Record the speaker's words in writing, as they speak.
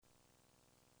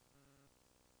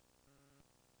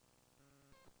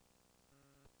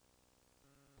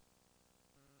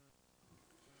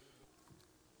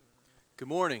Good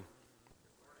morning.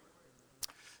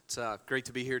 It's great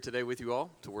to be here today with you all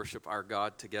to worship our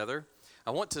God together. I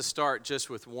want to start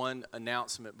just with one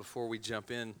announcement before we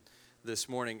jump in this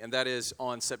morning, and that is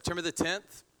on September the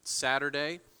 10th,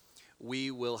 Saturday, we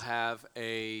will have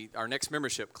our next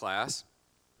membership class.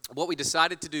 What we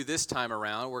decided to do this time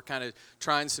around, we're kind of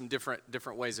trying some different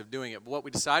ways of doing it, but what we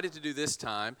decided to do this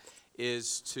time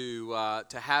is to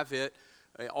have it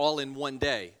all in one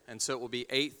day, and so it will be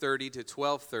 8:30 to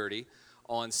 12:30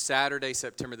 on Saturday,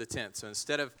 September the 10th. So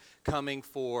instead of coming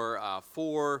for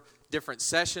 4 different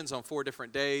sessions on 4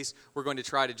 different days, we're going to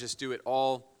try to just do it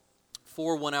all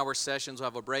 4 one-hour sessions. We'll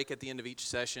have a break at the end of each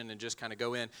session and just kind of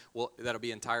go in. Well, that'll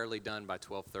be entirely done by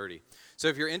 12:30. So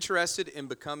if you're interested in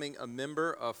becoming a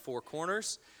member of Four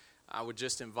Corners, I would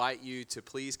just invite you to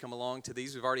please come along to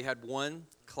these. We've already had one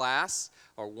class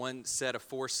or one set of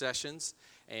 4 sessions,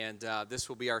 and this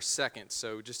will be our second.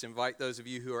 So just invite those of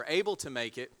you who are able to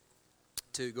make it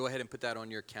to go ahead and put that on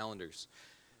your calendars.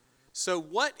 So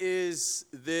what is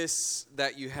this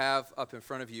that you have up in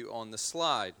front of you on the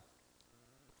slide?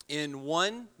 In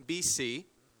 1 BC,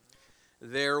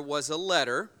 there was a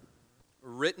letter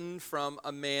written from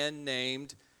a man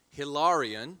named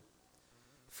Hilarion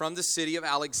from the city of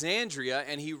Alexandria,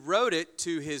 and he wrote it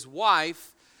to his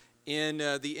wife in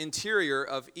the interior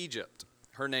of Egypt.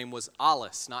 Her name was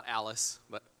Alice, not Alice,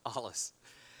 but Alice.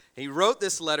 He wrote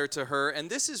this letter to her, and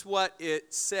this is what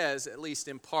it says, at least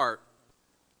in part.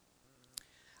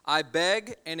 I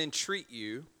beg and entreat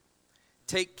you,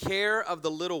 take care of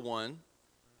the little one,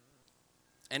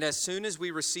 and as soon as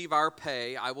we receive our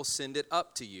pay, I will send it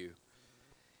up to you.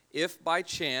 If by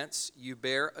chance you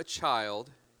bear a child,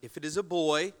 if it is a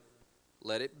boy,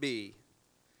 let it be.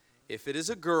 If it is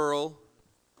a girl,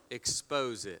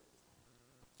 expose it.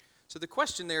 So the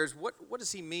question there is, what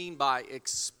does he mean by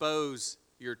expose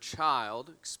your child,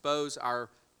 expose our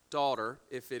daughter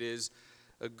if it is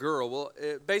a girl? Well,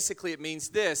 basically it means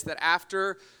this, that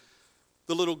after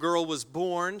the little girl was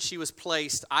born, she was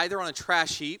placed either on a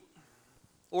trash heap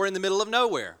or in the middle of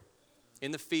nowhere,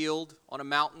 in the field, on a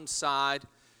mountainside,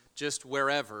 just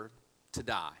wherever, to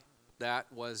die.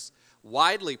 That was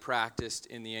widely practiced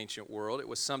in the ancient world. It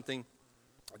was something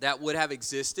that would have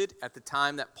existed at the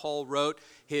time that Paul wrote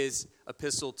his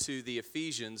epistle to the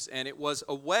Ephesians, and it was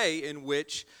a way in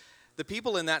which the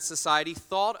people in that society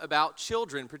thought about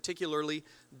children, particularly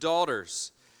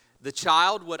daughters. The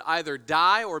child would either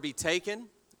die or be taken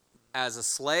as a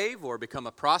slave or become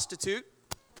a prostitute.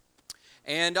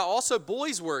 And also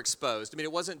boys were exposed. I mean,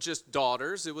 it wasn't just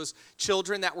daughters. It was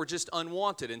children that were just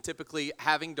unwanted. And typically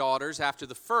having daughters after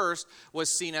the first was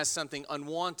seen as something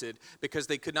unwanted because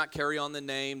they could not carry on the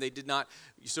name. They did not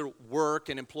sort of work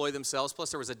and employ themselves. Plus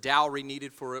there was a dowry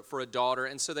needed for a daughter.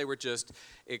 And so they were just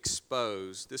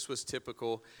exposed. This was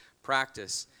typical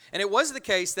practice. And it was the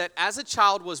case that as a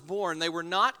child was born, they were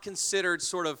not considered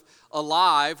sort of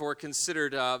alive or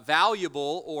considered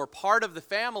valuable or part of the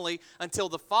family until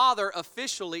the father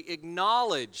officially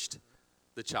acknowledged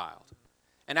the child.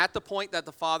 And at the point that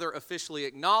the father officially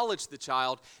acknowledged the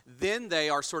child, then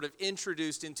they are sort of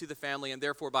introduced into the family and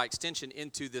therefore by extension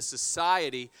into the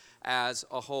society as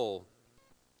a whole.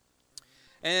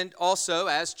 And also,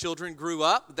 as children grew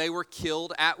up, they were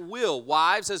killed at will.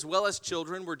 Wives as well as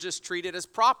children were just treated as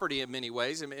property in many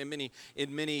ways,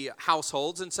 in many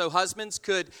households. And so husbands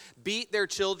could beat their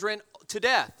children to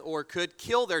death or could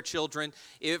kill their children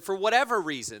for whatever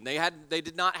reason. They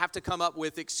did not have to come up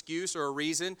with excuse or a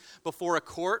reason before a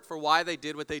court for why they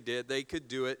did what they did. They could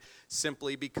do it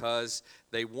simply because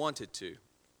they wanted to.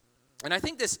 And I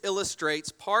think this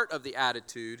illustrates part of the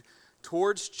attitude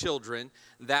towards children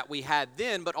that we had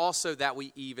then, but also that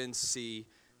we even see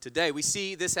today. We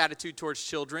see this attitude towards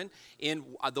children in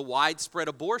the widespread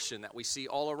abortion that we see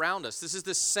all around us. This is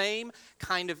the same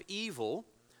kind of evil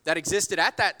that existed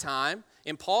at that time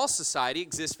in Paul's society,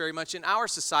 exists very much in our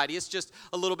society. It's just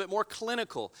a little bit more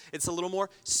clinical. It's a little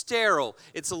more sterile.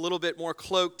 It's a little bit more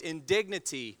cloaked in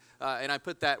dignity. And I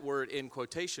put that word in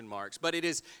quotation marks. But it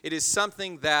is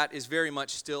something that is very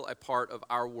much still a part of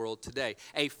our world today.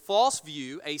 A false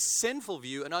view, a sinful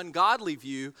view, an ungodly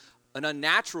view, an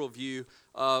unnatural view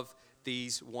of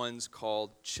these ones called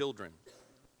children.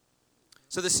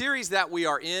 So the series that we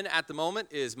are in at the moment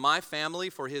is My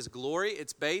Family for His Glory.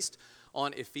 It's based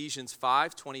on Ephesians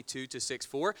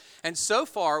 5:22-6:4. And so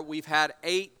far, we've had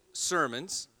 8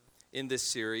 sermons in this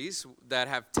series that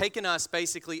have taken us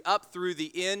basically up through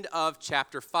the end of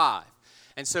chapter 5.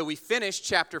 And so we finished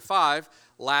chapter 5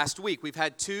 last week. We've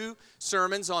had 2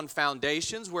 sermons on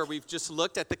foundations where we've just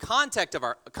looked at the context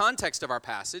of our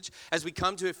passage as we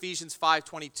come to Ephesians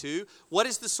 5:22. What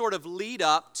is the sort of lead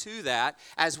up to that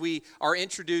as we are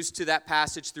introduced to that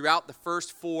passage throughout the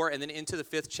first 4 and then into the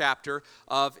 5th chapter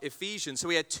of Ephesians? So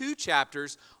we had 2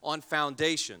 chapters on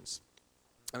foundations.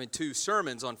 2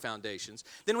 sermons on foundations.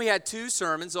 Then we had 2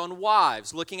 sermons on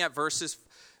wives, looking at verses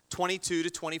 22 to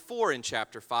 24 in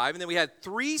chapter 5. And then we had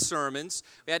 3 sermons.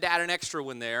 We had to add an extra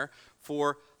one there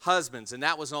for husbands, and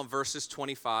that was on verses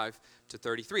 25 to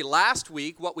 33. Last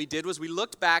week, what we did was we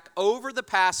looked back over the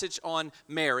passage on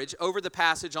marriage, over the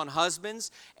passage on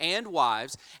husbands and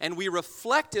wives, and we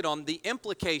reflected on the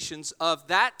implications of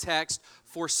that text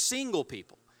for single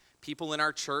people. People in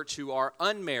our church who are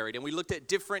unmarried. And we looked at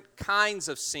different kinds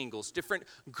of singles, different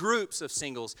groups of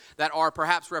singles that are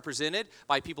perhaps represented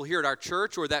by people here at our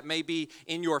church or that may be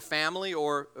in your family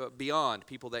or beyond,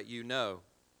 people that you know.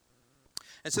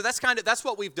 And so that's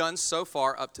what we've done so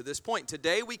far up to this point.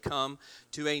 Today we come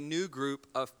to a new group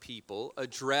of people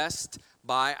addressed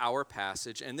by our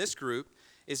passage. And this group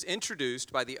is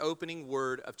introduced by the opening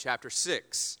word of chapter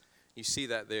 6. You see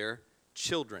that there,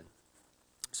 children.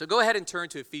 So go ahead and turn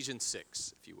to Ephesians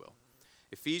 6, if you will.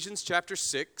 Ephesians chapter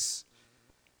 6,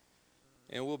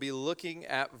 and we'll be looking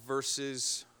at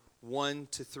verses 1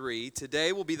 to 3.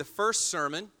 Today will be the first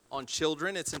sermon on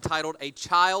children. It's entitled A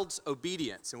Child's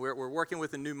Obedience. And we're working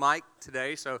with a new mic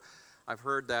today, so I've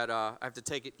heard that I have to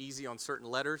take it easy on certain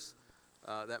letters.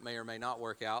 That may or may not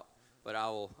work out, but I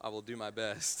will do my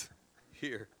best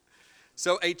here.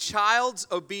 So A Child's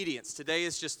Obedience. Today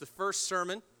is just the first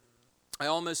sermon. I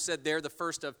almost said there the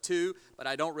first of 2, but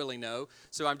I don't really know.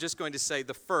 So I'm just going to say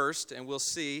the first, and we'll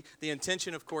see. The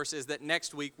intention, of course, is that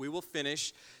next week we will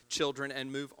finish children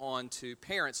and move on to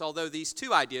parents. Although these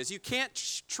 2 ideas, you can't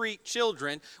treat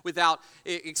children without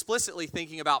explicitly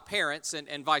thinking about parents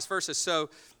and vice versa.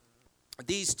 So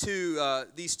these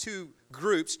two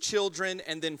groups, children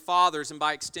and then fathers, and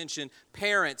by extension,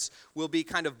 parents, will be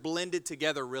kind of blended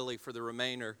together really for the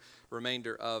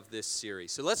remainder of this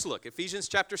series. So let's look. Ephesians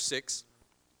chapter 6.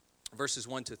 Verses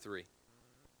 1 to 3.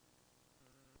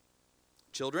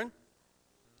 Children,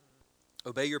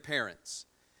 obey your parents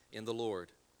in the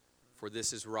Lord, for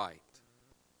this is right.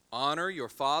 Honor your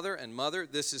father and mother.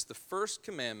 This is the first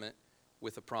commandment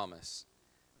with a promise,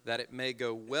 that it may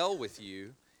go well with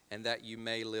you and that you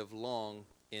may live long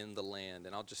in the land.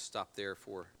 And I'll just stop there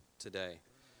for today.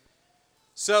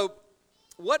 So,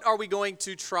 what are we going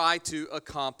to try to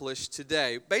accomplish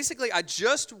today? Basically, I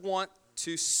just want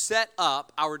to set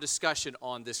up our discussion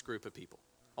on this group of people.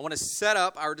 I want to set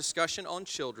up our discussion on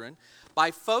children by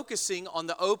focusing on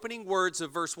the opening words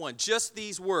of verse 1. Just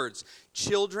these words,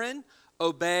 children,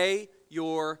 obey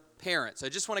your parents. I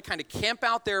just want to kind of camp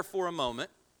out there for a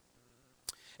moment.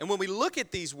 And when we look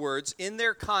at these words in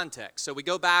their context, so we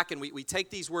go back and we take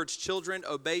these words, children,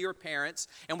 obey your parents,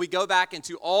 and we go back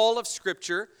into all of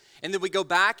Scripture, and then we go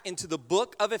back into the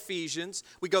book of Ephesians.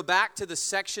 We go back to the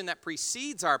section that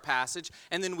precedes our passage,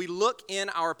 and then we look in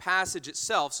our passage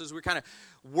itself. So as we're kind of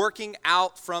working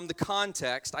out from the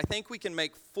context, I think we can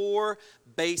make 4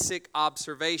 basic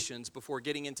observations before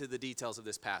getting into the details of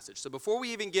this passage. So before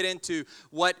we even get into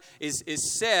what is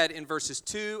said in verses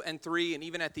 2 and 3, and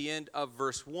even at the end of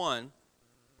verse 1,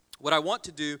 what I want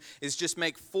to do is just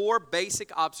make 4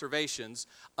 basic observations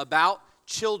about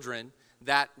children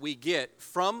that we get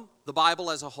from the Bible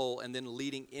as a whole and then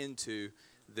leading into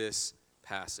this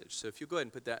passage. So if you go ahead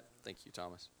and put that, thank you,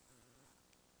 Thomas.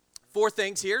 4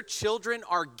 things here. Children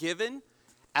are given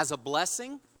as a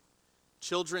blessing.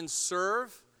 Children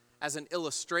serve as an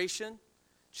illustration.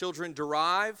 Children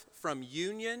derive from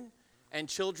union. And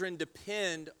children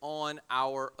depend on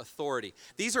our authority.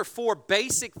 These are 4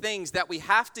 basic things that we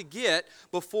have to get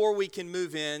before we can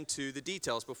move into the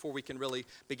details, before we can really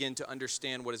begin to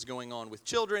understand what is going on with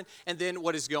children and then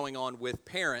what is going on with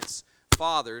parents,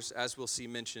 fathers, as we'll see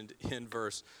mentioned in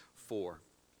verse 4.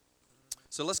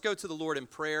 So let's go to the Lord in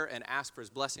prayer and ask for His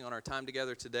blessing on our time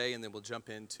together today, and then we'll jump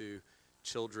into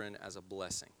children as a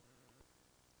blessing.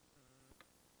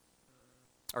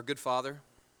 Our good Father,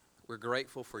 we're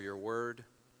grateful for your word.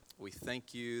 We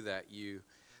thank you that you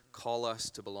call us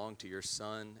to belong to your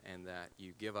Son and that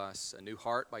you give us a new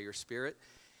heart by your Spirit.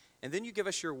 And then you give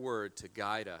us your word to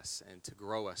guide us and to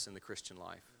grow us in the Christian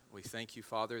life. We thank you,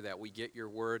 Father, that we get your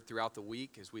word throughout the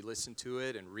week as we listen to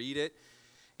it and read it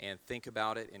and think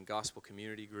about it in gospel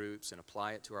community groups and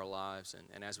apply it to our lives.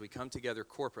 And as we come together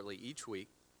corporately each week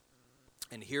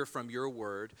and hear from your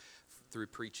word through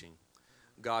preaching.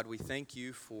 God, we thank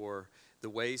you for the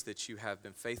ways that you have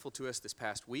been faithful to us this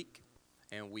past week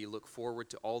and we look forward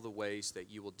to all the ways that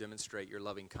you will demonstrate your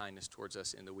loving kindness towards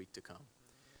us in the week to come.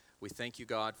 We thank you,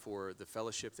 God, for the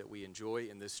fellowship that we enjoy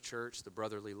in this church, the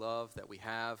brotherly love that we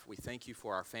have. We thank you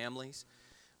for our families.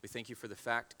 We thank you for the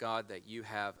fact, God, that you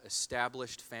have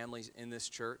established families in this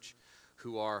church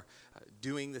who are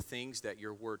doing the things that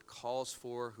your word calls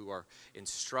for, who are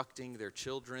instructing their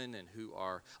children and who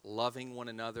are loving one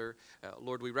another.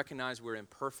 Lord, we recognize we're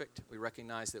imperfect. We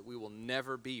recognize that we will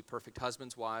never be perfect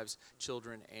husbands, wives,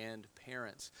 children, and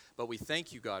parents. But we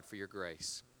thank you, God, for your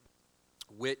grace,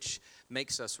 which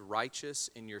makes us righteous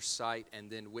in your sight, and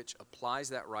then which applies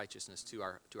that righteousness to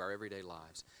our everyday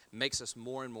lives. Makes us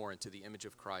more and more into the image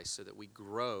of Christ so that we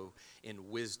grow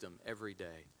in wisdom every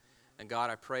day. And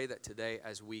God, I pray that today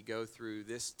as we go through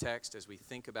this text, as we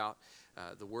think about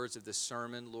the words of this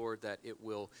sermon, Lord, that it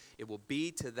will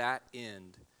be to that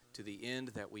end, to the end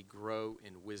that we grow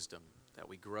in wisdom, that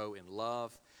we grow in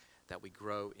love, that we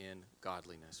grow in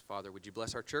godliness. Father, would you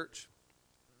bless our church?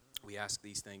 We ask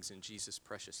these things in Jesus'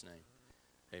 precious name.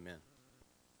 Amen.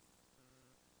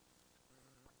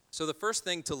 So the first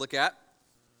thing to look at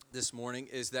this morning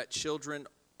is that children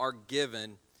are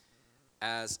given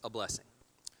as a blessing.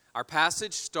 Our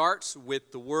passage starts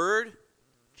with the word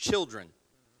children.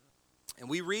 And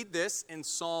we read this in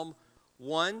Psalm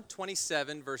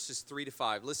 127, verses 3 to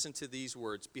 5. Listen to these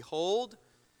words. Behold,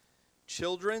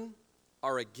 children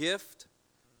are a gift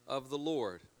of the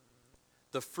Lord,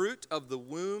 the fruit of the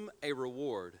womb a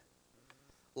reward.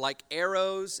 Like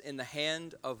arrows in the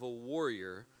hand of a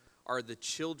warrior are the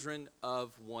children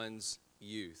of one's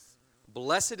youth.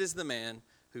 Blessed is the man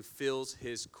who fills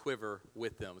his quiver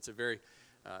with them. It's a very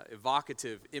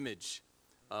evocative image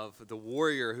of the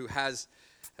warrior who has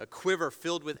a quiver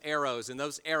filled with arrows, and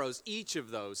those arrows, each of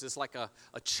those is like a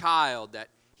child that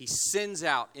he sends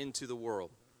out into the world.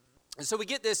 And so we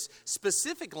get this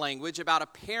specific language about a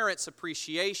parent's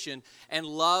appreciation and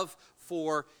love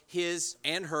for his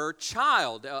and her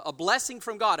child, a blessing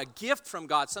from God, a gift from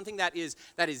God, something that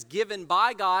is given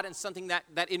by God and something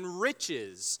that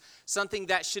enriches, something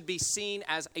that should be seen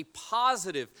as a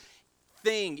positive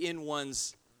thing in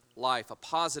one's life, a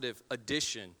positive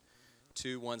addition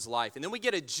to one's life. And then we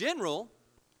get a general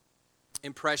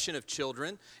impression of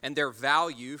children and their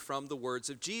value from the words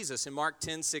of Jesus. In Mark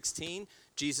 10:16,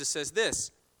 Jesus says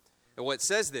this. Well, it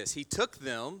says this, he took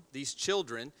them, these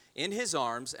children, in his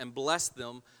arms and blessed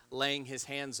them, laying his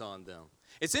hands on them.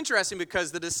 It's interesting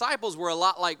because the disciples were a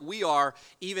lot like we are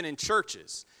even in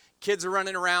churches. Kids are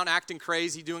running around acting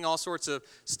crazy, doing all sorts of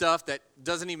stuff that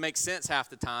doesn't even make sense half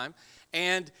the time.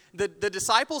 And the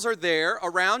disciples are there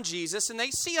around Jesus, and they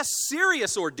see a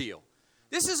serious ordeal.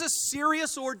 This is a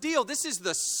serious ordeal. This is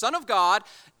the Son of God,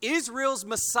 Israel's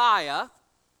Messiah,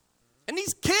 and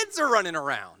these kids are running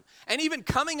around. And even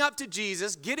coming up to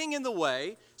Jesus, getting in the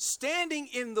way, standing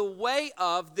in the way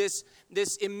of this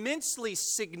immensely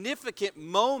significant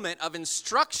moment of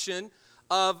instruction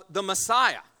of the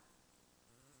Messiah.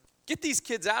 Get these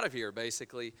kids out of here,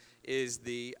 basically, is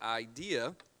the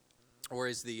idea, or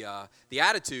is the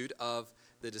attitude of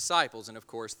the disciples. And of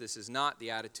course, this is not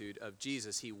the attitude of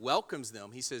Jesus. He welcomes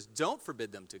them. He says, don't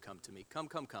forbid them to come to me. Come,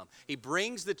 come, come. He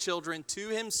brings the children to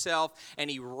himself, and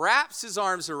he wraps his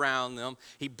arms around them.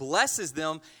 He blesses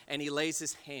them, and he lays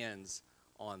his hands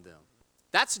on them.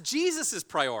 That's Jesus'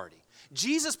 priority.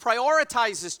 Jesus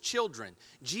prioritizes children.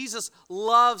 Jesus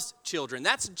loves children.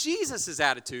 That's Jesus'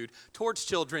 attitude towards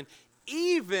children,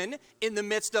 even in the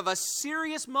midst of a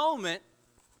serious moment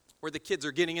where the kids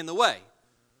are getting in the way,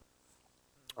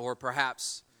 or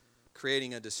perhaps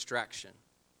creating a distraction.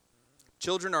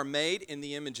 Children are made in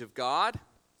the image of God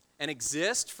and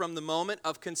exist from the moment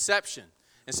of conception.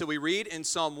 And so we read in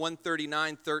Psalm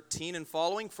 139:13 and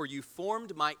following, for you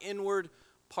formed my inward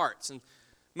parts. And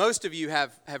most of you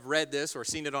have read this or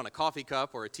seen it on a coffee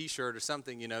cup or a t-shirt or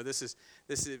something. You know, this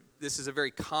is a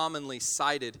very commonly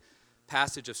cited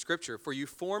passage of Scripture. For you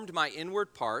formed my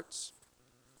inward parts.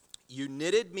 You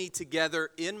knitted me together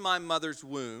in my mother's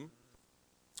womb.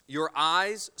 Your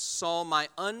eyes saw my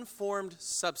unformed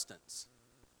substance.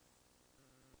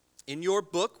 In your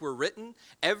book were written,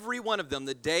 every one of them,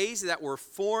 the days that were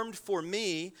formed for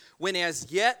me, when as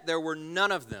yet there were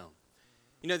none of them.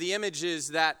 You know, the images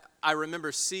that I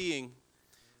remember seeing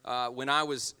when I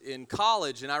was in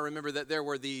college, and I remember that there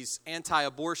were these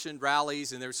anti-abortion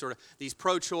rallies, and there were sort of these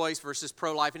pro-choice versus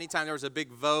pro-life. Anytime there was a big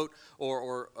vote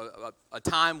or a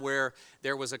time where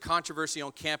there was a controversy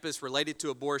on campus related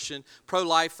to abortion,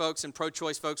 pro-life folks and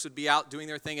pro-choice folks would be out doing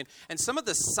their thing. And some of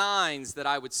the signs that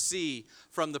I would see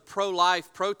from the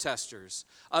pro-life protesters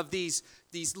of these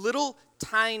little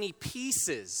tiny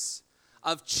pieces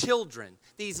of children,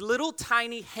 these little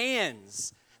tiny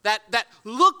hands that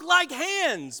look like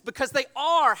hands because they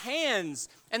are hands,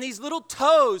 and these little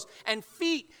toes and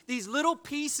feet, these little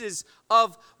pieces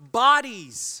of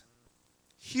bodies,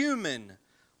 human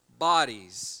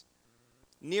bodies,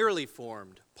 nearly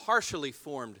formed, partially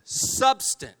formed,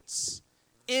 substance,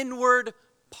 inward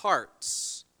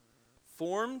parts,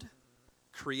 formed,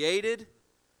 created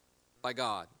by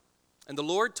God. And the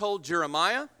Lord told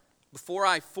Jeremiah, before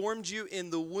I formed you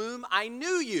in the womb, I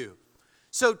knew you.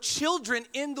 So children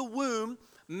in the womb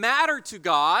matter to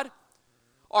God,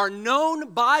 are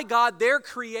known by God, their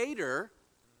Creator,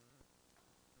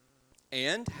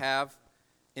 and have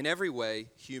in every way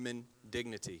human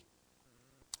dignity.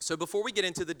 So before we get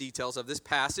into the details of this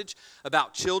passage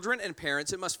about children and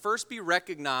parents, it must first be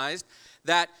recognized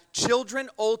that children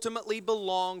ultimately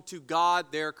belong to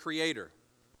God, their Creator.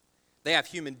 They have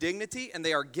human dignity, and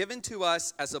they are given to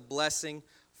us as a blessing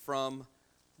from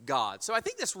God. So I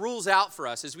think this rules out for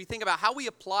us as we think about how we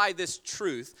apply this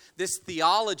truth, this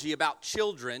theology about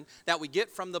children that we get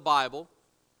from the Bible.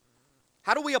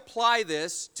 How do we apply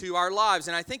this to our lives?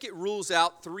 And I think it rules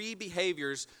out three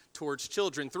behaviors towards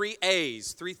children, three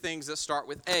A's, three things that start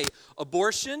with A: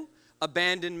 abortion,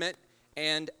 abandonment,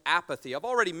 and apathy. I've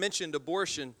already mentioned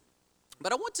abortion,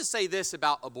 but I want to say this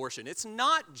about abortion. It's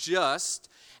not just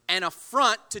an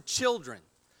affront to children.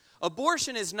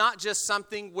 Abortion is not just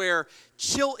something where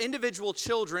individual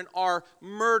children are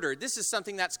murdered. This is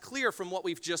something that's clear from what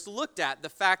we've just looked at, the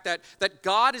fact that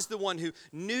God is the one who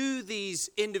knew these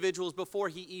individuals before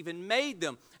he even made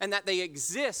them, and that they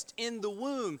exist in the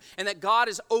womb, and that God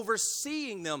is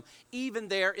overseeing them even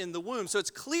there in the womb. So it's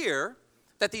clear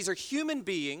that these are human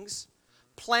beings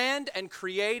planned and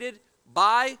created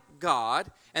by God,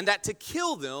 and that to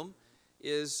kill them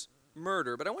is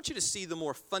murder. But I want you to see the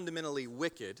more fundamentally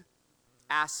wicked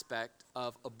aspect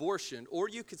of abortion, or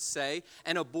you could say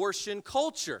an abortion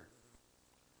culture.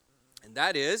 And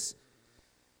that is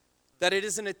that it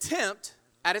is an attempt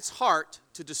at its heart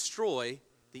to destroy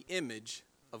the image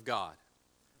of God.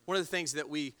 One of the things that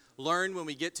we learn when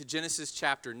we get to Genesis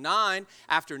chapter 9,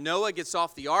 after Noah gets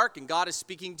off the ark and God is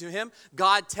speaking to him,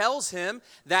 God tells him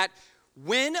that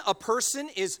when a person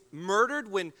is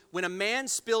murdered, when a man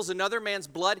spills another man's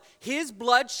blood, his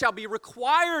blood shall be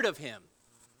required of him,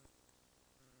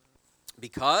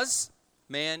 because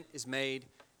man is made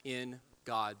in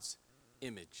God's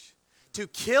image. To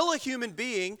kill a human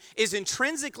being is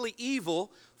intrinsically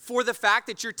evil for the fact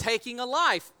that you're taking a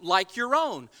life like your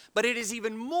own. But it is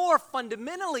even more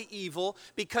fundamentally evil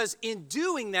because in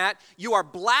doing that, you are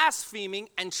blaspheming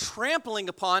and trampling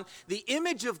upon the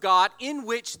image of God in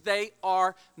which they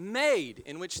are made,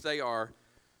 in which they are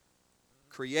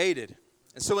created.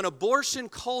 And so an abortion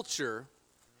culture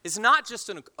is not just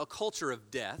a culture of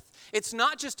death. It's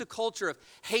not just a culture of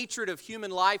hatred of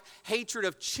human life, hatred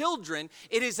of children.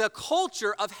 It is a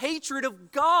culture of hatred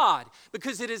of God,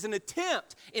 because it is an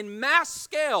attempt in mass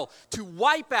scale to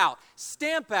wipe out,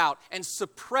 stamp out, and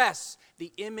suppress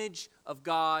the image of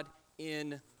God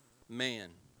in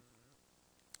man.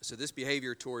 So this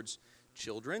behavior towards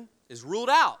children is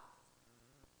ruled out,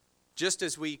 just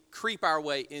as we creep our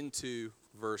way into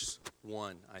verse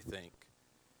 1, I think.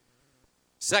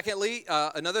 Secondly,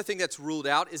 another thing that's ruled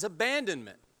out is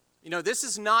abandonment. You know, this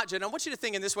is not, and I want you to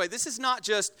think in this way, this is not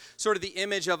just sort of the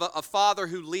image of a father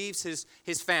who leaves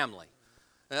his family.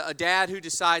 A dad who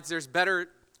decides there's better,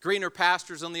 greener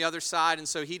pastures on the other side, and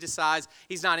so he decides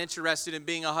he's not interested in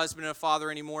being a husband and a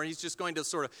father anymore. He's just going to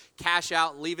sort of cash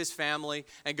out, leave his family,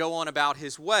 and go on about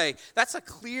his way. That's a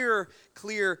clear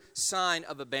sign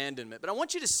of abandonment. But I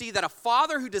want you to see that a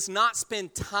father who does not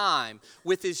spend time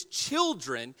with his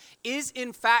children is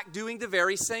in fact doing the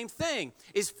very same thing,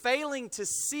 is failing to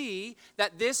see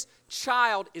that this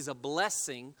child is a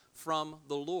blessing from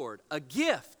the Lord, a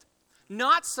gift.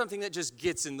 Not something that just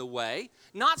gets in the way,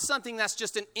 not something that's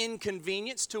just an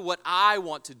inconvenience to what I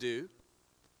want to do,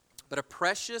 but a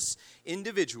precious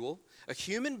individual, a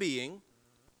human being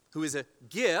who is a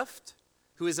gift,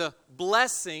 who is a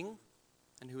blessing,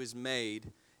 and who is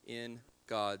made in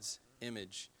God's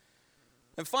image.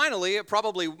 And finally,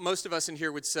 probably most of us in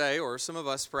here would say, or some of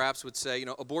us perhaps would say,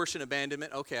 abortion,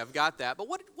 abandonment, okay, I've got that. But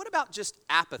what about just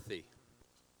apathy?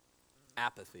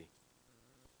 Apathy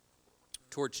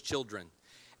towards children.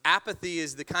 Apathy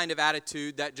is the kind of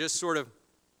attitude that just sort of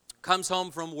comes home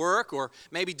from work, or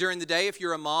maybe during the day if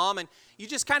you're a mom, and you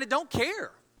just kind of don't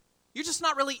care. You're just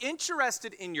not really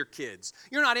interested in your kids.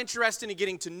 You're not interested in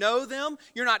getting to know them.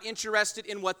 You're not interested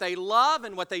in what they love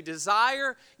and what they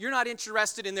desire. You're not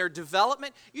interested in their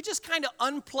development. You're just kind of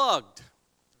unplugged,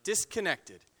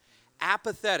 disconnected,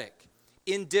 apathetic,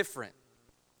 indifferent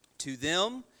to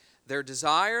them, their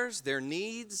desires, their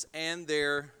needs, and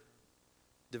their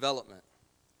development.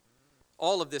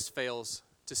 All of this fails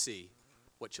to see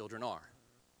what children are.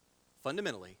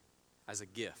 Fundamentally, as a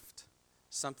gift,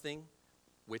 something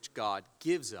which God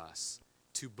gives us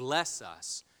to bless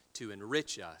us, to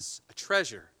enrich us, a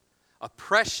treasure, a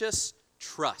precious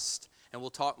trust. And we'll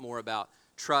talk more about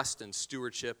trust and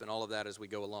stewardship and all of that as we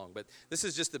go along. But this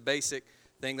is just the basic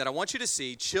thing that I want you to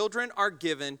see. Children are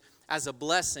given as a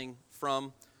blessing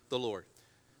from the Lord.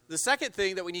 The second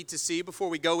thing that we need to see before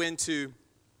we go into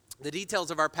the details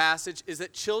of our passage is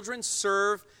that children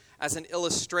serve as an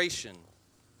illustration.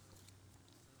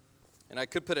 And I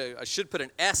should put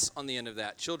an S on the end of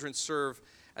that. Children serve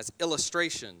as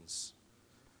illustrations.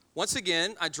 Once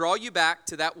again, I draw you back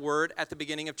to that word at the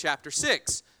beginning of chapter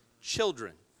 6,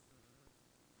 children.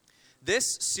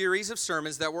 This series of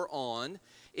sermons that we're on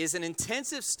is an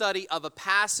intensive study of a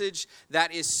passage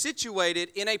that is situated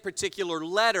in a particular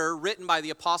letter written by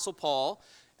the Apostle Paul,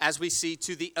 as we see,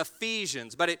 to the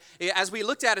Ephesians. But as we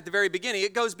looked at the very beginning,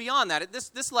 it goes beyond that.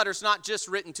 This letter's not just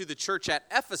written to the church at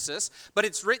Ephesus, but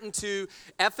it's written to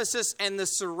Ephesus and the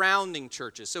surrounding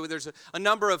churches. So there's a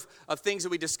number of things that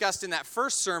we discussed in that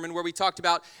first sermon where we talked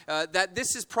about that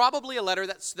this is probably a letter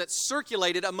that's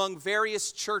circulated among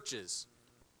various churches.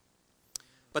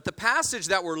 But the passage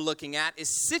that we're looking at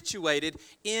is situated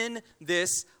in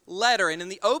this letter. And in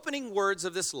the opening words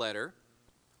of this letter,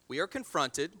 we are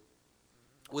confronted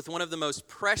with one of the most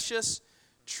precious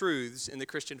truths in the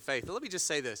Christian faith. Let me just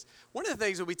say this. One of the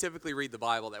things when we typically read the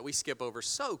Bible that we skip over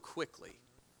so quickly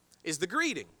is the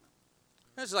greeting.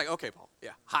 It's like, okay, Paul,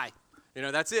 yeah, hi.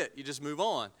 That's it. You just move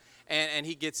on. And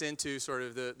he gets into sort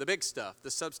of the big stuff,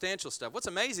 the substantial stuff. What's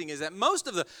amazing is that most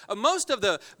of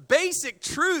the basic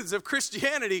truths of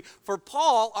Christianity for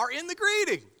Paul are in the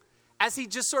greeting, as he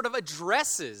just sort of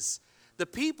addresses the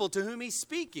people to whom he's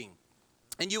speaking.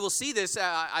 And you will see this,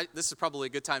 this is probably a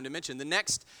good time to mention, the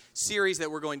next series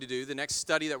that we're going to do, the next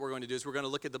study that we're going to do is we're going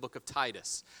to look at the book of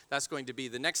Titus. That's going to be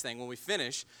the next thing. When we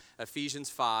finish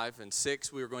Ephesians 5 and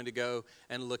 6, we are going to go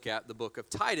and look at the book of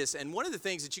Titus. And one of the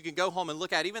things that you can go home and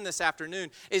look at even this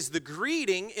afternoon is the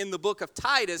greeting in the book of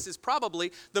Titus is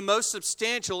probably the most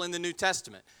substantial in the New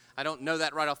Testament. I don't know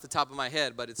that right off the top of my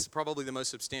head, but it's probably the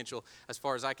most substantial as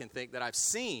far as I can think that I've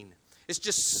seen. It's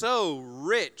just so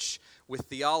rich with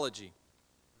theology.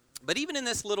 But even in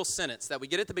this little sentence that we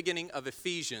get at the beginning of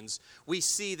Ephesians, we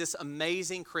see this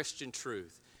amazing Christian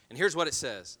truth. And here's what it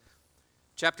says.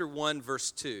 Chapter 1,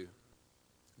 verse 2.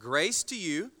 Grace to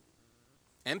you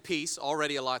and peace,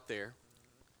 already a lot there.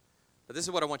 But this is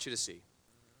what I want you to see.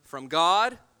 From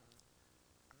God,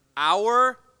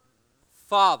 our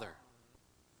Father,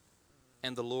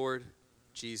 and the Lord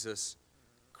Jesus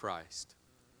Christ.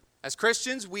 As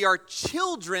Christians, we are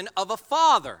children of a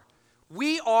Father.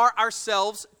 We are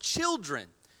ourselves children.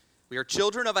 We are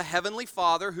children of a heavenly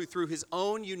Father who through his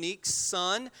own unique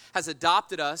Son has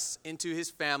adopted us into his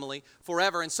family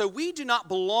forever. And so we do not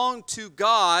belong to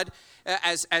God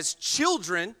as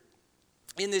children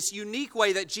in this unique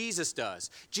way that Jesus does.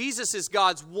 Jesus is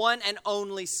God's one and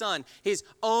only Son, his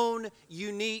own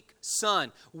unique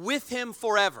Son, with him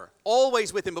forever,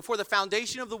 always with him. Before the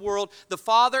foundation of the world, the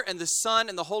Father and the Son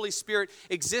and the Holy Spirit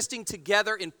existing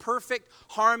together in perfect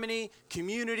harmony,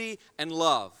 community, and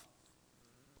love.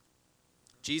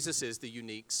 Jesus is the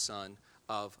unique Son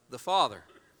of the Father.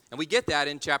 And we get that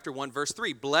in chapter 1, verse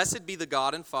 3. Blessed be the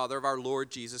God and Father of our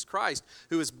Lord Jesus Christ,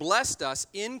 who has blessed us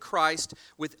in Christ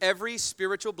with every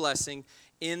spiritual blessing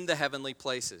in the heavenly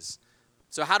places.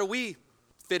 So how do we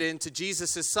fit into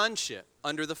Jesus' sonship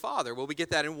under the Father? Well, we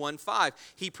get that in 1:5.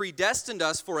 He predestined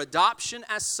us for adoption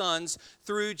as sons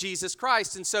through Jesus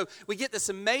Christ. And so we get this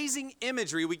amazing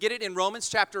imagery. We get it in Romans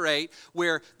chapter 8,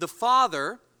 where the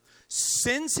Father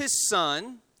sends his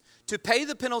Son to pay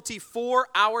the penalty for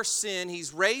our sin.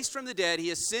 He's raised from the dead. He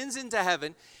ascends into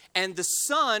heaven. And the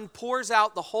Son pours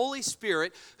out the Holy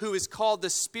Spirit, who is called the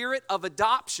Spirit of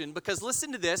adoption. Because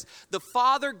listen to this, the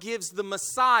Father gives the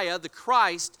Messiah, the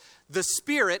Christ, the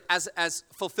Spirit as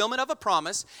fulfillment of a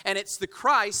promise. And it's the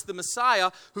Christ, the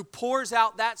Messiah, who pours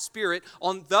out that Spirit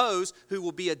on those who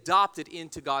will be adopted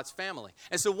into God's family.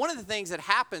 And so one of the things that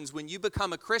happens when you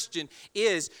become a Christian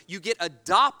is you get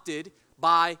adopted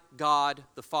by God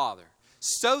the Father.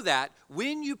 So that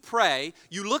when you pray,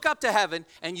 you look up to heaven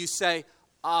and you say,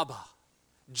 Abba,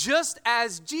 just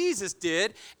as Jesus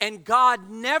did, and God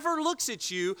never looks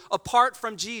at you apart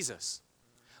from Jesus.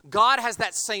 God has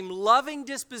that same loving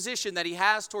disposition that he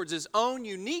has towards his own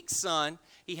unique Son.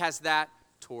 He has that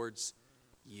towards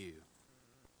you.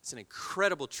 It's an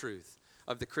incredible truth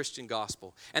of the Christian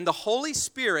gospel. And the Holy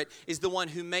Spirit is the one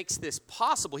who makes this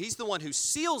possible. He's the one who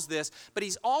seals this, but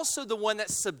he's also the one that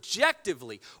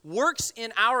subjectively works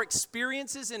in our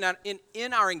experiences,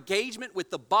 in our engagement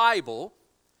with the Bible,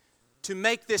 to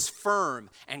make this firm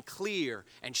and clear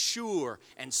and sure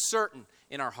and certain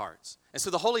in our hearts. And so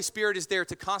the Holy Spirit is there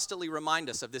to constantly remind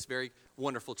us of this very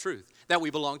wonderful truth, that we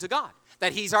belong to God,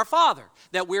 that he's our Father,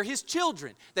 that we're his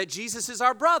children, that Jesus is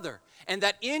our brother, and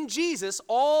that in Jesus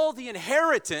all the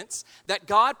inheritance that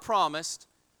God promised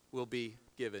will be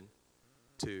given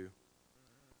to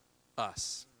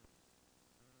us.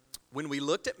 When we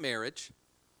looked at marriage,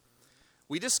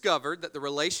 we discovered that the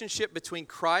relationship between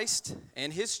Christ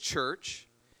and his church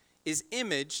is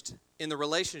imaged in the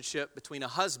relationship between a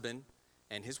husband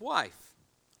and his wife.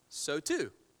 So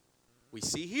too, we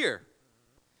see here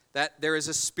that there is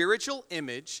a spiritual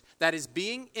image that is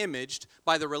being imaged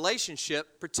by the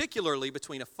relationship, particularly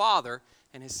between a father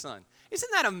and his son.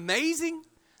 Isn't that amazing?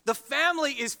 The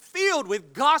family is filled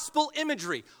with gospel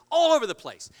imagery all over the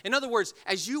place. In other words,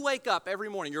 as you wake up every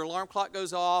morning, your alarm clock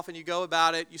goes off and you go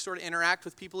about it, you sort of interact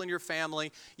with people in your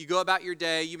family, you go about your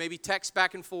day, you maybe text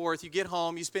back and forth, you get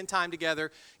home, you spend time together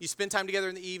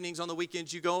in the evenings, on the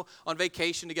weekends, you go on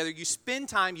vacation together, you spend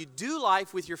time, you do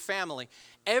life with your family.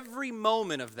 Every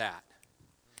moment of that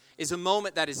is a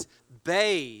moment that is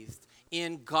bathed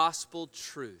in gospel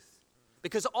truth.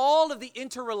 Because all of the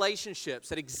interrelationships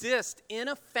that exist in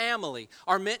a family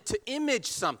are meant to image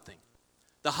something.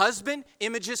 The husband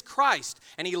images Christ,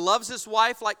 and he loves his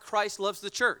wife like Christ loves the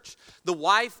church. The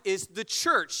wife is the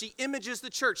church. She images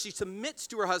the church. She submits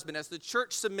to her husband as the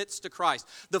church submits to Christ.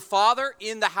 The father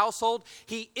in the household,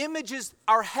 he images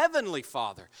our heavenly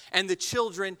Father, and the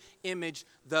children image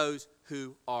those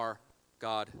who are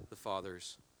God the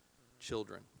Father's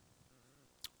children.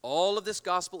 All of this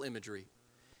gospel imagery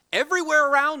everywhere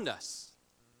around us,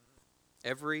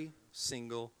 every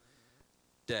single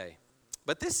day.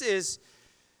 But this is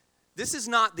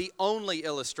not the only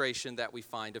illustration that we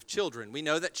find of children. We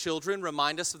know that children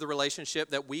remind us of the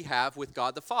relationship that we have with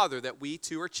God the Father, that we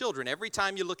too are children. Every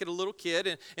time you look at a little kid,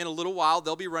 and in a little while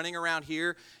they'll be running around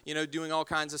here, doing all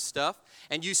kinds of stuff,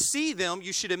 and you see them,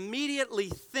 you should immediately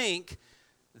think,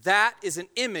 that is an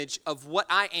image of what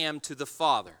I am to the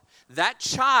Father. That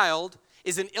child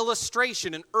is an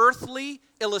illustration, an earthly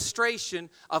illustration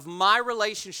of my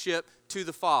relationship to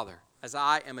the Father, as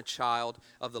I am a child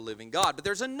of the living God. But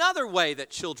there's another way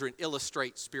that children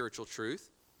illustrate spiritual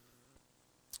truth.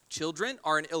 Children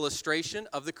are an illustration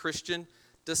of the Christian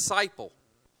disciple.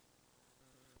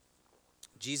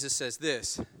 Jesus says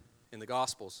this in the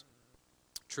Gospels,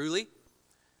 "Truly,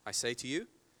 I say to you,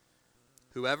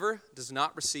 whoever does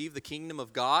not receive the kingdom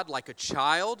of God like a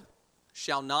child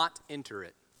shall not enter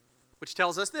it." Which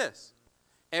tells us this: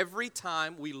 every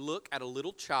time we look at a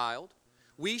little child,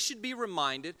 we should be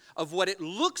reminded of what it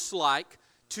looks like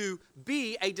to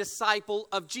be a disciple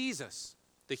of Jesus.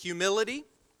 The humility,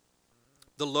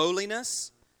 the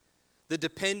lowliness, the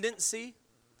dependency,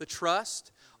 the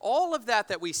trust, all of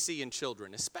that we see in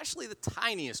children, especially the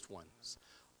tiniest ones,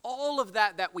 all of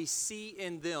that we see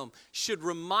in them should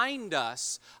remind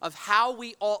us of how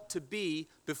we ought to be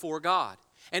before God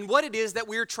and what it is that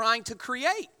we're trying to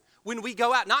create when we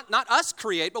go out. Not us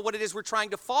create, but what it is we're trying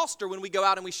to foster when we go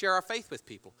out and we share our faith with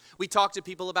people. We talk to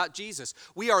people about Jesus.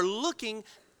 We are looking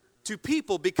to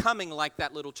people becoming like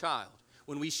that little child.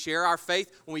 When we share our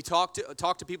faith, when we talk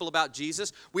to people about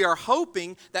Jesus, we are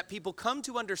hoping that people come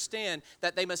to understand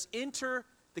that they must enter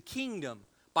the kingdom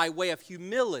by way of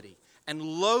humility and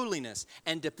lowliness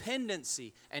and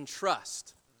dependency and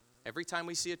trust. Every time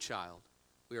we see a child,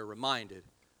 we are reminded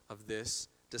of this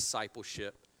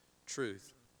discipleship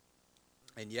truth.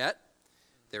 And yet,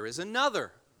 there is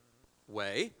another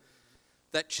way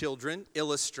that children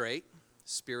illustrate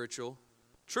spiritual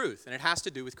truth, and it has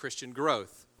to do with Christian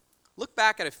growth. Look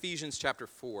back at Ephesians chapter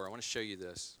 4. I want to show you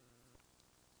this.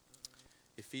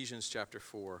 Ephesians chapter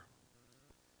 4.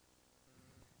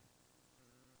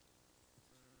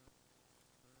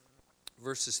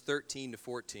 Verses 13 to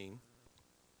 14.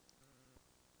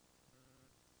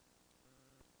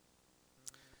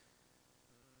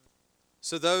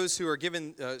 So those who are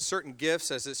given certain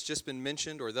gifts, as it's just been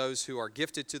mentioned, or those who are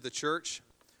gifted to the church,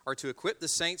 are to equip the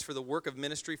saints for the work of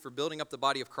ministry, for building up the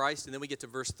body of Christ. And then we get to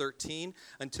verse 13,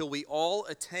 until we all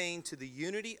attain to the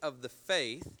unity of the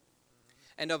faith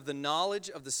and of the knowledge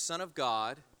of the Son of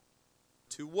God,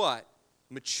 to what?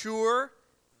 Mature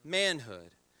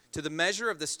manhood, to the measure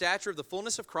of the stature of the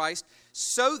fullness of Christ,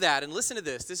 so that, and listen to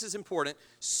this is important,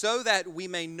 so that we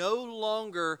may no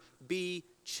longer be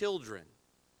children,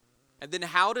 And then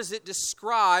how does it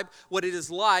describe what it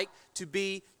is like to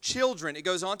be children? It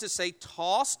goes on to say,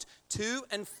 tossed to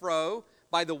and fro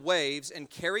by the waves and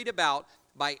carried about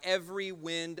by every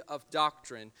wind of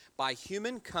doctrine, by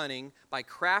human cunning, by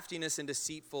craftiness and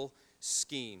deceitful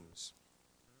schemes.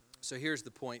 So here's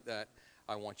the point that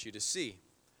I want you to see.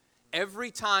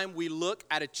 Every time we look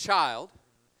at a child,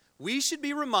 we should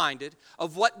be reminded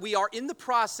of what we are in the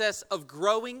process of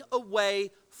growing away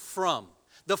from.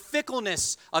 The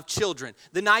fickleness of children,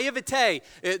 the naivete,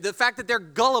 the fact that they're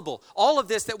gullible, all of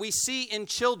this that we see in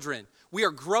children, we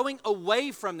are growing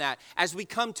away from that as we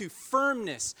come to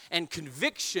firmness and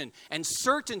conviction and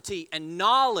certainty and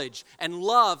knowledge and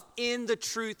love in the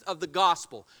truth of the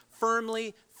gospel.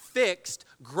 Firmly fixed,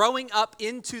 growing up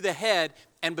into the head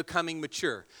and becoming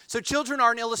mature. So children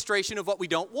are an illustration of what we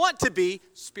don't want to be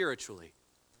spiritually.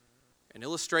 An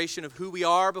illustration of who we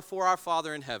are before our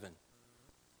Father in heaven.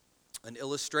 An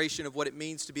illustration of what it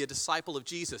means to be a disciple of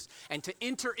Jesus and to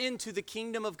enter into the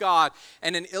kingdom of God,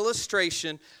 and an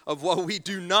illustration of what we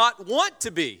do not want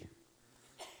to be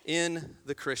in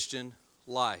the Christian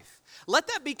life. Let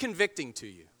that be convicting to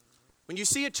you. When you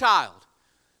see a child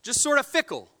just sort of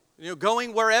fickle,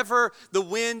 going wherever the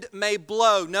wind may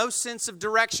blow, no sense of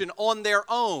direction on their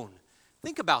own,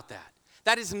 think about that.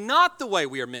 That is not the way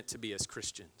we are meant to be as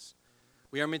Christians.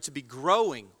 We are meant to be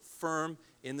growing firm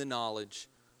in the knowledge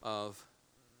of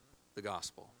the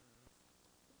gospel.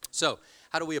 So,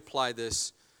 how do we apply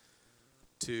this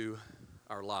to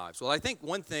our lives? Well, I think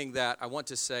one thing that I want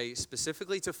to say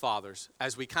specifically to fathers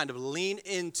as we kind of lean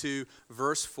into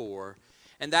verse 4,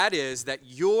 and that is that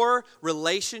your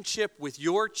relationship with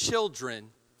your children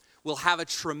will have a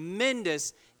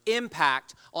tremendous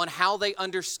impact on how they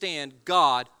understand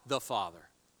God the Father.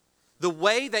 The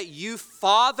way that you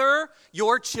father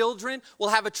your children will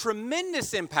have a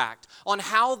tremendous impact on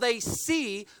how they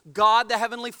see God the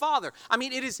Heavenly Father. I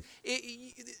mean,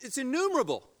 it's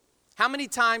innumerable how many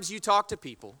times you talk to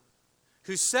people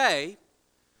who say,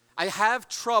 I have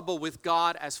trouble with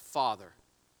God as Father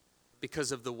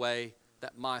because of the way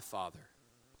that my father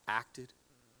acted,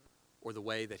 or the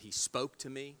way that he spoke to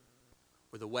me,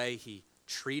 or the way he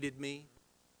treated me.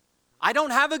 I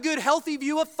don't have a good, healthy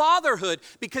view of fatherhood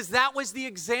because that was the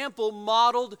example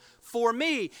modeled for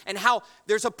me. And how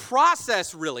there's a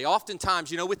process, really,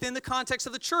 oftentimes, within the context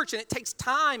of the church. And it takes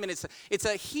time, and it's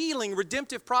a healing,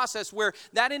 redemptive process where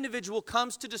that individual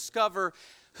comes to discover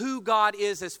who God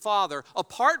is as Father,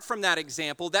 apart from that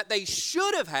example that they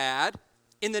should have had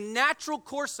in the natural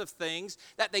course of things,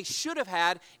 that they should have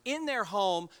had in their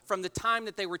home from the time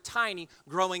that they were tiny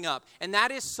growing up. And that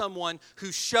is someone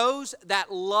who shows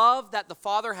that love that the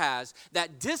Father has,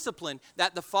 that discipline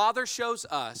that the Father shows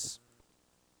us.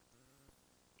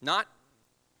 Not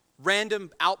random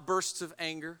outbursts of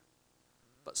anger,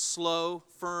 but slow,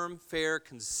 firm, fair,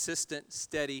 consistent,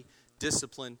 steady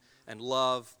discipline and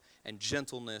love and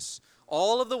gentleness.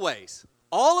 All of the ways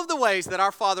that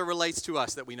our Father relates to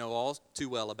us that we know all too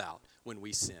well about when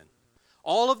we sin.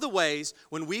 All of the ways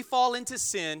when we fall into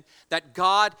sin that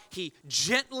God, He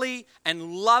gently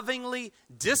and lovingly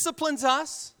disciplines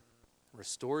us,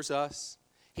 restores us,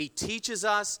 He teaches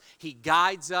us, He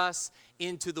guides us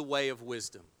into the way of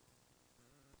wisdom.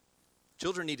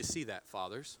 Children need to see that,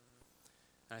 fathers.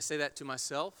 And I say that to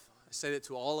myself. I say that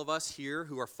to all of us here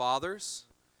who are fathers.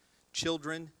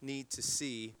 Children need to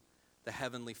see the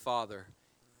Heavenly Father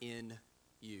in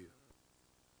you.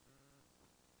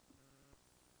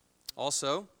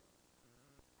 Also,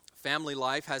 family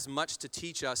life has much to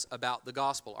teach us about the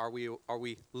gospel. Are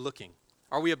we looking?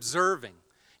 Are we observing?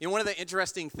 One of the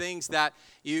interesting things that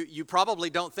you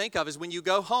probably don't think of is when you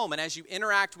go home and as you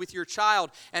interact with your child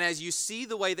and as you see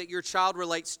the way that your child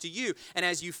relates to you and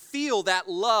as you feel that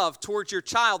love towards your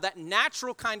child, that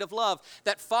natural kind of love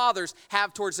that fathers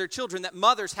have towards their children, that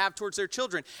mothers have towards their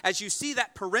children, as you see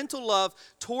that parental love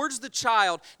towards the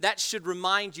child, that should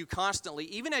remind you constantly,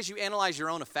 even as you analyze your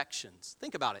own affections.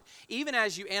 Think about it. Even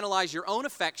as you analyze your own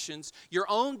affections, your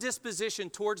own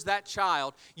disposition towards that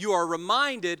child, you are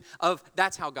reminded of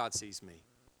that's how God sees me.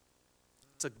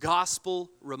 It's a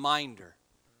gospel reminder.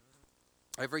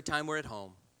 Every time we're at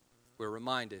home, we're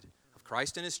reminded of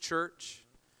Christ and His church,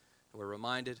 and we're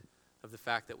reminded of the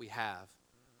fact that we have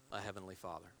a Heavenly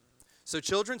Father. So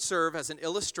children serve as an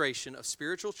illustration of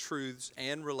spiritual truths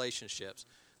and relationships.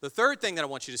 The third thing that I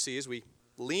want you to see as we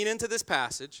lean into this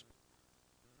passage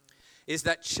is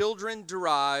that children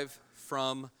derive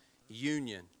from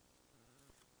union.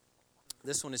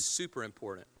 This one is super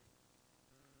important.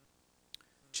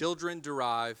 Children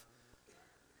derive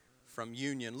from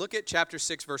union. Look at chapter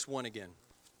 6, verse 1 again.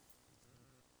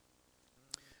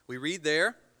 We read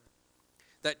there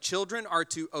that children are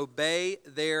to obey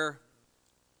their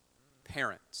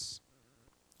parents,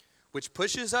 which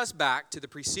pushes us back to the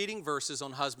preceding verses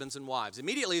on husbands and wives.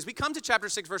 Immediately, as we come to chapter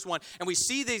 6, verse 1, and we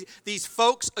see these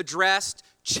folks addressed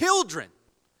children,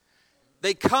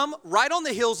 they come right on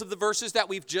the heels of the verses that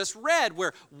we've just read,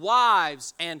 where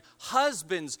wives and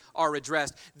husbands are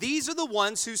addressed. These are the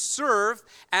ones who serve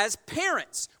as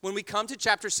parents. When we come to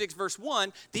chapter 6, verse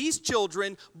 1, these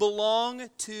children belong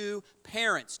to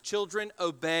parents. Children,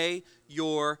 obey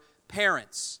your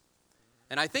parents.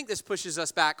 And I think this pushes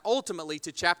us back ultimately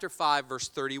to chapter 5, verse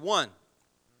 31.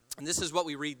 And this is what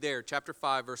we read there, chapter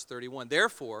 5, verse 31.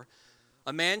 Therefore,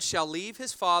 a man shall leave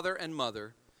his father and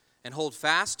mother and hold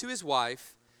fast to his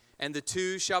wife, and the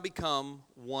two shall become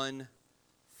one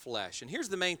flesh. And here's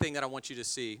the main thing that I want you to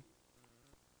see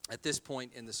at this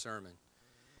point in the sermon.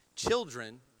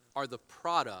 Children are the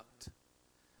product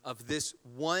of this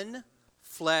one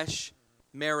flesh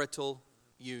marital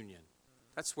union.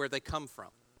 That's where they come from.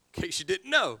 In case you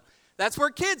didn't know, that's where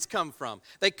kids come from.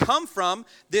 They come from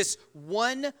this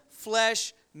one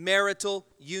flesh marital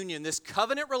union, this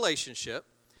covenant relationship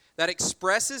that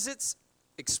expresses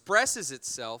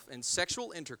itself in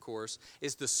sexual intercourse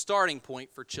is the starting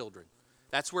point for children.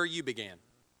 That's where you began.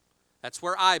 That's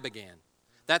where I began.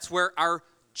 That's where our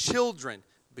children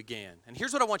began. And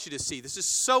here's what I want you to see. This is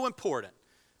so important.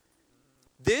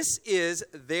 This is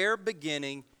their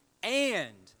beginning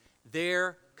and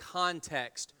their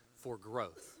context for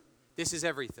growth. This is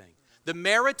everything. The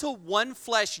marital one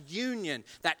flesh union,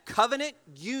 that covenant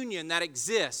union that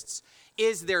exists,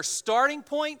 is their starting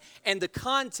point and the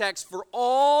context for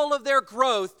all of their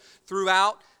growth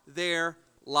throughout their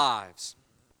lives.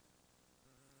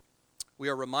 We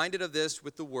are reminded of this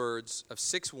with the words of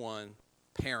 6:1,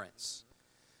 parents.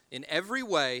 In every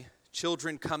way,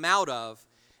 children come out of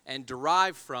and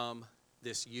derive from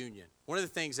this union. One of the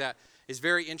things that is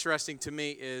very interesting to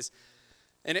me is,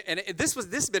 this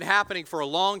has been happening for a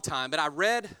long time, but I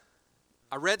read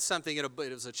something, it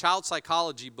was a child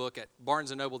psychology book at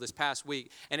Barnes & Noble this past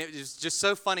week, and it was just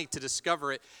so funny to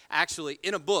discover it actually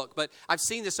in a book. But I've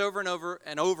seen this over and over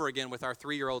and over again with our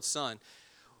 3-year-old son.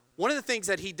 One of the things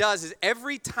that he does is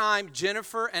every time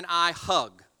Jennifer and I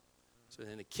hug, so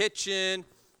in the kitchen,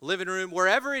 living room,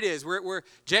 wherever it is, where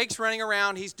Jake's running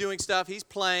around, he's doing stuff, he's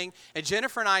playing, and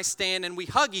Jennifer and I stand and we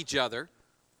hug each other,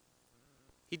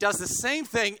 he does the same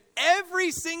thing every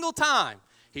single time.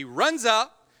 He runs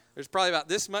up. There's probably about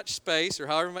this much space or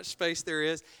however much space there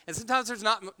is. And sometimes there's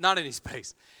not any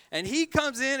space. And he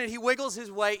comes in and he wiggles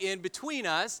his way in between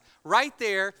us right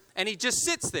there. And he just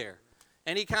sits there.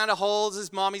 And he kind of holds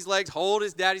his mommy's legs, hold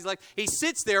his daddy's legs. He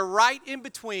sits there right in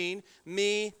between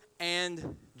me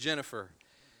and Jennifer.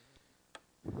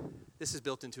 This is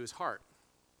built into his heart.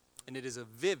 And it is a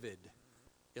vivid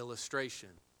illustration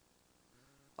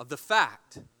of the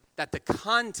fact that the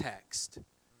context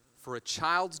for a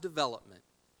child's development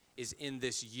is in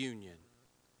this union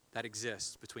that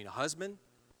exists between a husband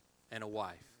and a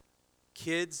wife.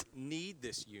 Kids need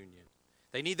this union.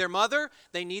 They need their mother,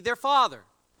 they need their father.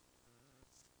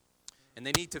 And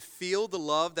they need to feel the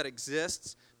love that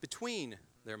exists between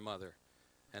their mother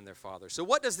and their father. So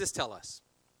what does this tell us?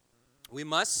 We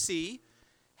must see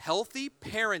healthy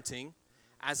parenting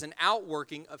as an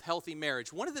outworking of healthy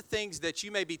marriage. One of the things that you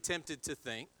may be tempted to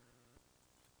think,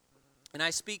 and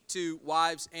I speak to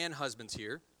wives and husbands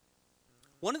here,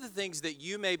 one of the things that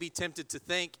you may be tempted to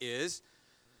think is,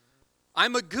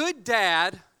 I'm a good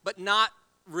dad, but not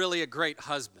really a great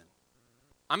husband.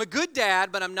 I'm a good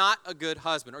dad, but I'm not a good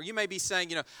husband. Or you may be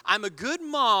saying, I'm a good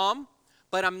mom,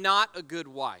 but I'm not a good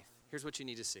wife. Here's what you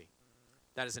need to see.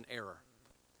 That is an error.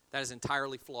 That is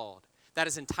entirely flawed. That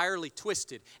is entirely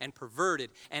twisted and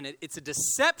perverted, and it's a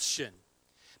deception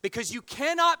because you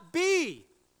cannot be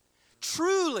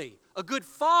truly a good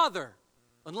father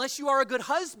unless you are a good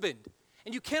husband,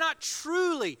 and you cannot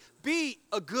truly be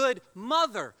a good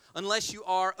mother unless you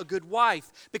are a good wife,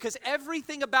 because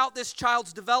everything about this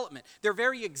child's development, their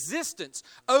very existence,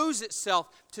 owes itself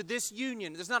to this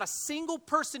union. There's not a single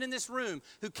person in this room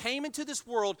who came into this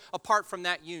world apart from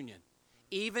that union,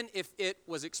 even if it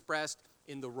was expressed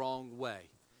in the wrong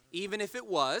way. Even if it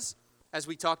was, as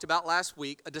we talked about last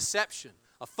week, a deception,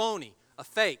 a phony, a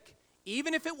fake.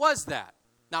 Even if it was that,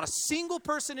 not a single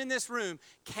person in this room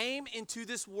came into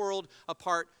this world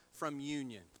apart from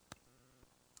union.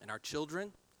 And our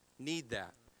children need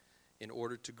that in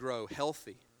order to grow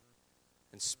healthy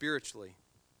and spiritually.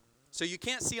 So you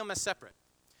can't see them as separate.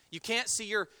 You can't see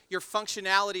your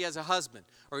functionality as a husband,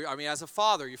 as a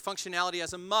father, your functionality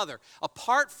as a mother,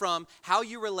 apart from how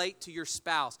you relate to your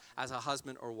spouse as a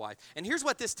husband or wife. And here's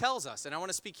what this tells us, and I want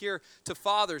to speak here to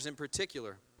fathers in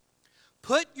particular.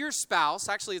 Put your spouse,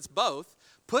 actually it's both,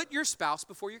 put your spouse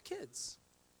before your kids.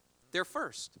 They're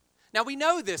first. Now we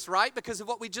know this, right? Because of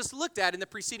what we just looked at in the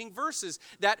preceding verses,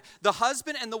 that the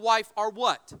husband and the wife are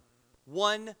what?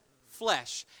 One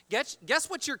flesh. Guess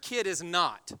what your kid is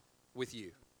not with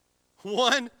you?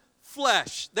 One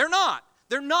flesh. They're not.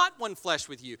 They're not one flesh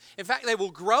with you. In fact, they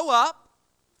will grow up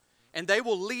and they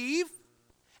will leave,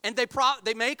 and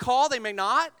they may call, they may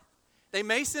not. They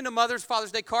may send a Mother's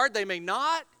Father's Day card, they may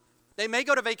not. They may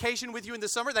go to vacation with you in the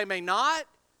summer, they may not.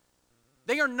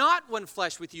 They are not one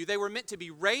flesh with you. They were meant to be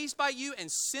raised by you and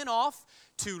sent off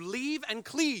to leave and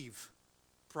cleave,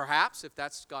 perhaps, if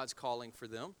that's God's calling for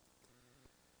them.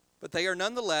 But they are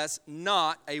nonetheless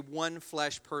not a one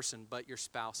flesh person, but your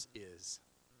spouse is.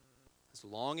 As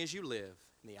long as you live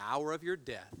in the hour of your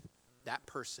death, that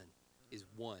person is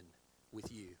one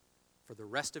with you for the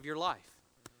rest of your life.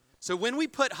 So when we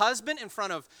put husband in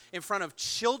front of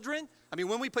children,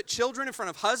 when we put children in front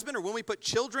of husband, or when we put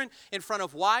children in front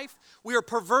of wife, we are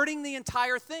perverting the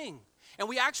entire thing. And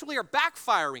we actually are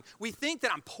backfiring. We think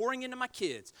that I'm pouring into my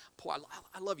kids.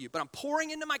 I love you, but I'm pouring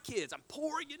into my kids. I'm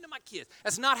pouring into my kids.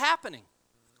 That's not happening.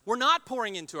 We're not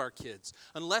pouring into our kids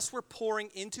unless we're pouring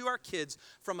into our kids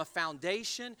from a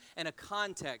foundation and a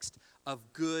context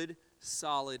of good,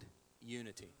 solid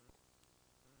unity.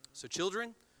 So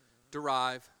children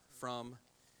derive from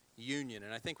union.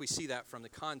 And I think we see that from the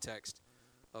context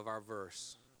of our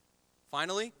verse.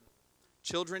 Finally,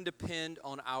 children depend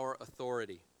on our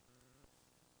authority.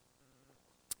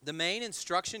 The main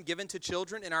instruction given to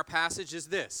children in our passage is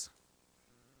this: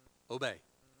 obey.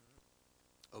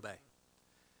 Obey.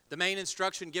 The main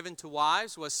instruction given to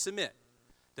wives was submit.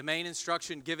 The main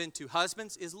instruction given to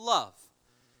husbands is love.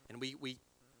 And we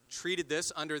treated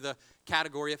this under the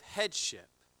category of headship.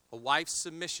 A wife's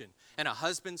submission and a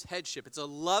husband's headship. It's a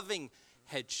loving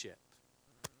headship.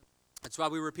 That's why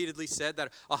we repeatedly said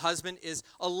that a husband is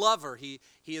a lover. He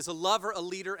is a lover, a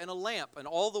leader, and a lamp, and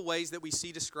all the ways that we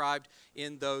see described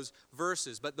in those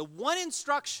verses. But the one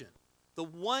instruction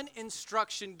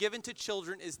given to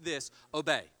children is this: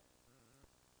 obey.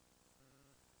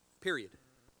 Period.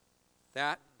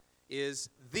 That is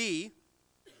the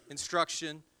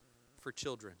instruction for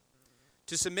children.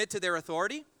 To submit to their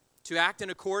authority, to act in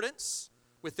accordance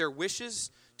with their wishes,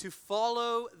 to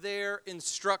follow their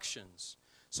instructions.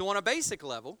 So on a basic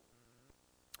level,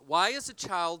 why is a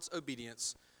child's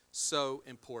obedience so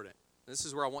important? This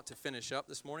is where I want to finish up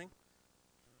this morning.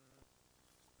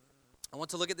 I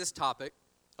want to look at this topic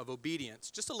of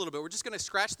obedience just a little bit. We're just going to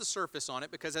scratch the surface on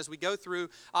it, because as we go through,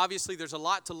 obviously there's a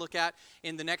lot to look at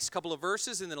in the next couple of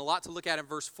verses, and then a lot to look at in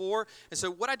verse 4. And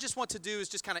so what I just want to do is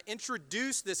just kind of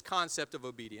introduce this concept of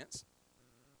obedience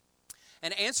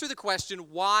and answer the question,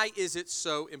 why is it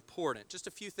so important? Just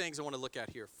a few things I want to look at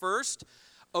here. First,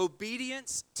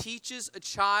 obedience teaches a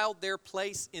child their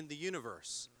place in the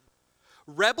universe.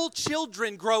 Rebel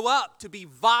children grow up to be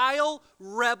vile,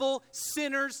 rebel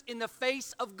sinners in the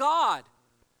face of God.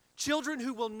 Children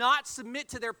who will not submit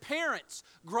to their parents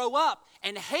grow up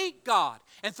and hate God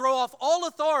and throw off all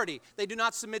authority. They do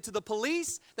not submit to the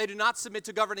police. They do not submit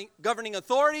to governing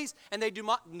authorities. And they do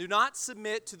not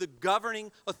submit to the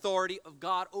governing authority of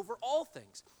God over all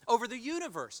things, over the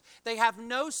universe. They have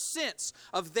no sense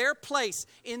of their place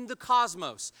in the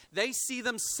cosmos. They see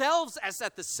themselves as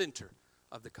at the center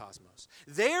of the cosmos.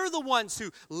 They're the ones who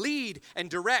lead and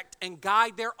direct and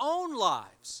guide their own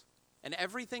lives. And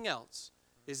everything else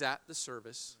is at the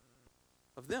service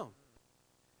of them.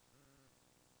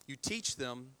 You teach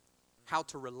them how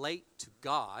to relate to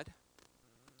God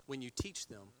when you teach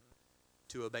them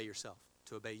to obey yourself,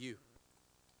 to obey you.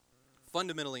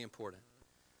 Fundamentally important.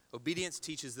 Obedience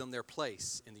teaches them their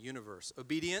place in the universe.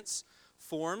 Obedience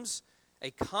forms a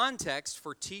context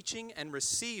for teaching and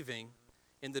receiving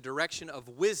in the direction of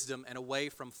wisdom and away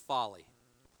from folly.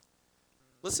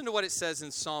 Listen to what it says in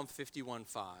Psalm 51:5.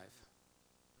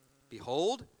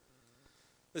 Behold,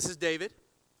 this is David.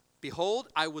 Behold,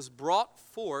 I was brought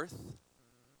forth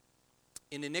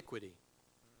in iniquity,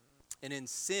 and in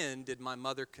sin did my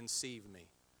mother conceive me.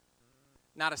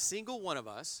 Not a single one of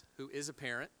us who is a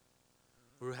parent,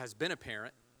 who has been a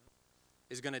parent,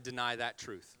 is going to deny that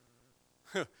truth.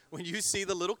 When you see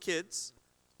the little kids,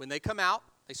 when they come out,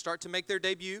 they start to make their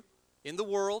debut in the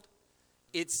world,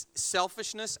 it's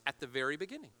selfishness at the very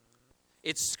beginning.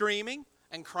 It's screaming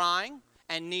and crying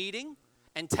and needing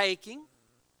and taking.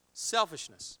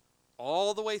 Selfishness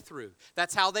all the way through.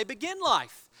 That's how they begin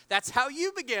life. That's how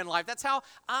you began life. That's how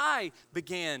I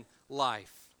began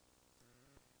life.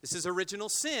 This is original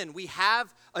sin. We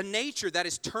have a nature that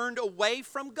is turned away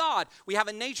from God. We have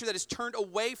a nature that is turned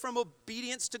away from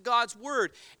obedience to God's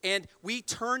word. And we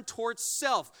turn towards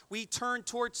self. We turn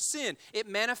towards sin. It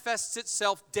manifests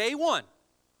itself day one,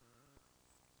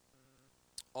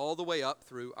 all the way up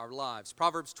through our lives.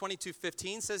 Proverbs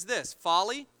 22:15 says this,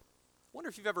 folly, I wonder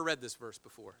if you've ever read this verse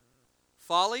before.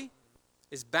 Folly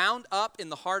is bound up in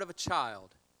the heart of a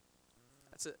child.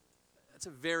 That's a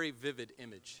very vivid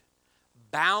image.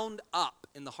 Bound up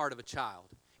in the heart of a child.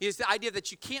 It's the idea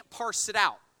that you can't parse it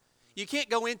out. You can't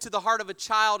go into the heart of a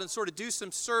child and sort of do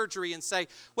some surgery and say,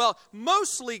 well,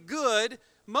 mostly good,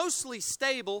 mostly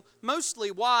stable,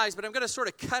 mostly wise, but I'm going to sort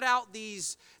of cut out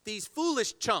these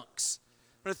foolish chunks.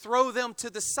 I'm going to throw them to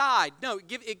the side. No,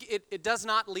 it does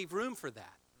not leave room for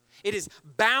that. It is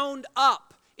bound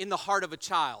up in the heart of a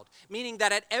child, meaning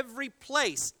that at every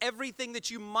place, everything that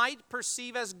you might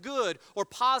perceive as good or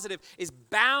positive is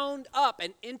bound up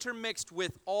and intermixed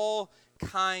with all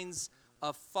kinds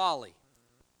of folly.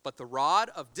 But the rod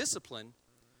of discipline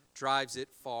drives it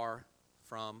far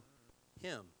from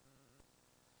him.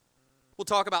 We'll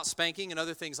talk about spanking and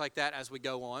other things like that as we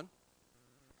go on.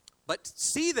 But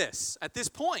see this at this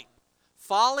point.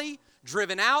 Folly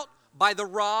driven out by the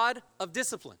rod of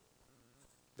discipline.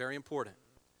 Very important.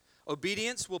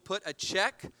 Obedience will put a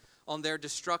check on their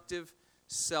destructive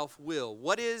self-will.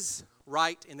 What is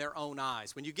right in their own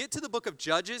eyes? When you get to the book of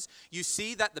Judges, you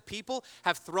see that the people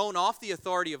have thrown off the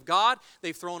authority of God.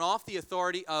 They've thrown off the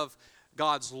authority of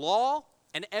God's law.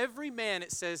 And every man,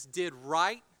 it says, did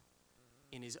right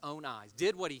in his own eyes.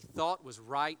 Did what he thought was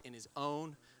right in his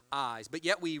own eyes. But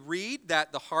yet we read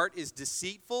that the heart is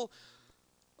deceitful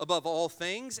above all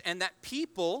things and that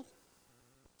people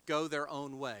go their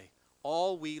own way.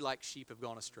 All we like sheep have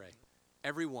gone astray.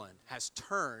 Everyone has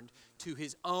turned to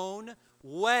his own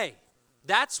way.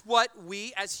 That's what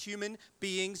we as human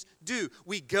beings do.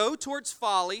 We go towards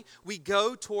folly. We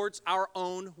go towards our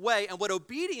own way. And what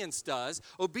obedience does,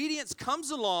 obedience comes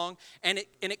along and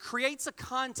it creates a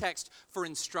context for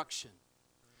instruction.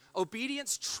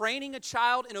 Obedience, training a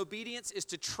child in obedience is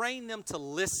to train them to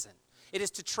listen. It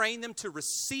is to train them to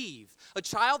receive. A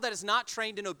child that is not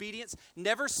trained in obedience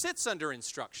never sits under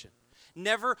instruction,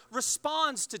 never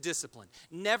responds to discipline,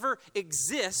 never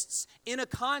exists in a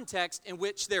context in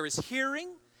which there is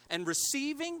hearing and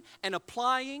receiving and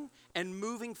applying and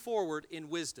moving forward in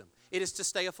wisdom. It is to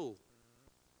stay a fool.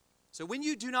 So when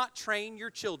you do not train your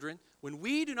children, when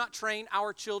we do not train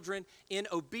our children in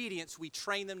obedience, we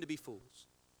train them to be fools.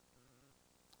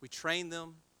 We train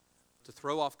them to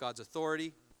throw off God's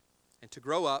authority and to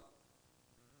grow up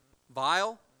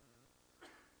vile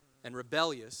and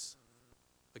rebellious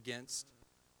against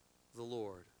the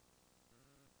Lord.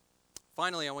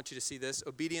 Finally, I want you to see this.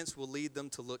 Obedience will lead them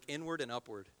to look inward and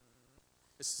upward.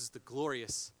 This is the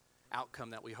glorious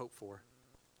outcome that we hope for.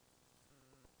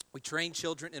 We train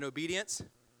children in obedience.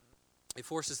 It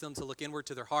forces them to look inward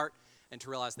to their heart and to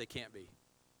realize they can't be.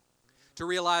 To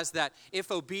realize that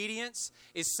if obedience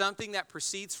is something that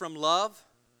proceeds from love,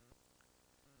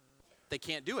 they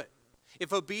can't do it.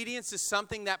 If obedience is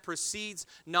something that proceeds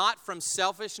not from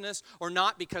selfishness or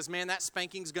not because, man, that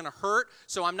spanking's going to hurt,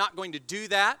 so I'm not going to do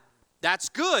that, that's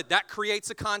good. That creates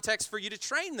a context for you to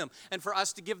train them and for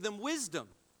us to give them wisdom.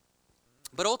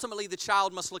 But ultimately, the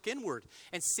child must look inward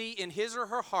and see in his or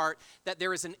her heart that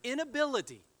there is an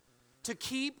inability to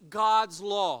keep God's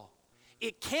law.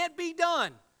 It can't be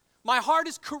done. My heart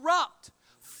is corrupt.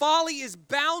 Folly is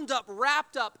bound up,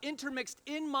 wrapped up, intermixed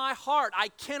in my heart. I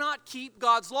cannot keep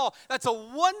God's law. That's a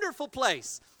wonderful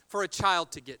place for a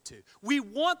child to get to. We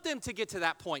want them to get to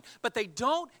that point, but they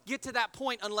don't get to that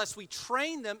point unless we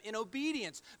train them in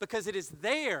obedience, because it is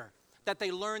there that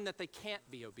they learn that they can't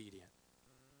be obedient.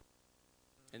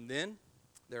 And then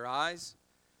their eyes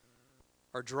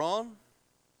are drawn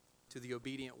to the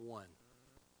obedient one.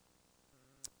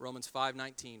 Romans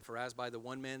 5:19, for as by the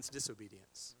one man's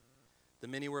disobedience the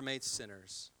many were made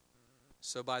sinners,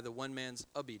 so by the one man's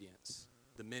obedience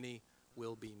the many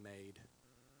will be made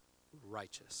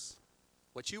righteous.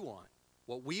 What you want,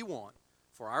 what we want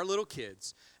for our little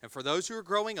kids and for those who are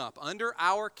growing up under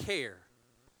our care,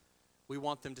 we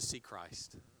want them to see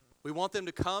Christ. We want them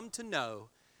to come to know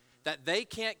that they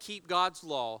can't keep God's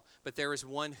law, but there is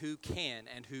one who can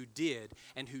and who did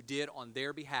on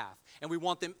their behalf. And we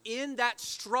want them in that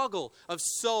struggle of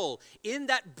soul, in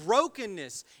that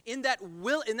brokenness, in that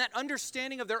will, in that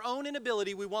understanding of their own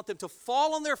inability. We want them to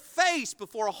fall on their face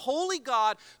before a holy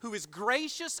God who is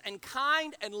gracious and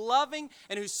kind and loving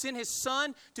and who sent his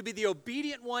Son to be the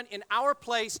obedient one in our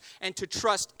place and to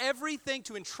entrust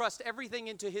everything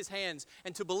into his hands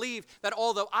and to believe that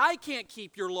although I can't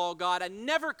keep your law, God, I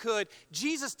never could, could,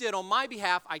 Jesus did on my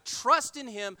behalf. I trust in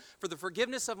him for the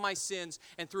forgiveness of my sins,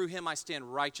 and through him I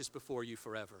stand righteous before you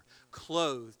forever,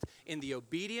 clothed in the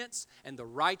obedience and the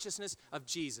righteousness of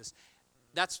Jesus.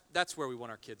 That's where we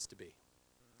want our kids to be,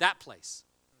 that place.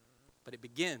 But it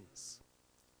begins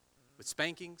with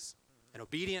spankings and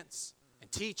obedience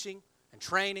and teaching and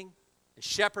training and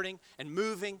shepherding and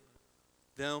moving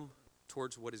them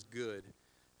towards what is good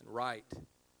and right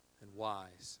and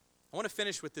wise. I want to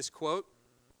finish with this quote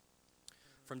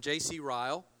from J.C.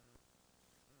 Ryle.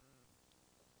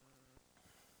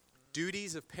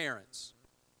 Duties of parents.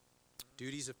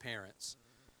 Duties of parents.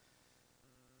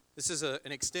 This is an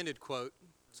extended quote,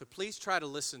 so please try to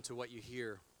listen to what you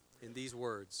hear in these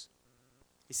words.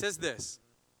 He says this,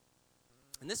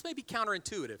 and this may be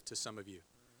counterintuitive to some of you.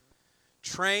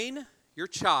 Train your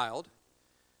child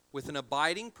with an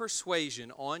abiding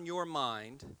persuasion on your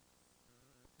mind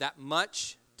that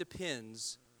much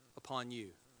depends upon you.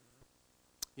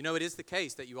 You know, it is the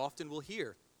case that you often will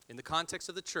hear in the context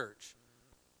of the church,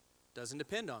 doesn't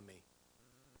depend on me.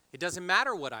 It doesn't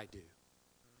matter what I do.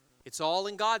 It's all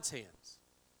in God's hands.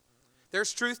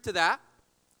 There's truth to that,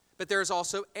 but there's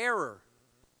also error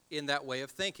in that way of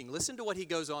thinking. Listen to what he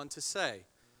goes on to say.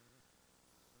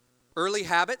 Early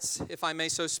habits, if I may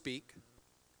so speak,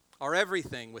 are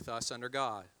everything with us under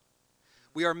God.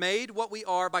 We are made what we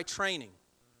are by training.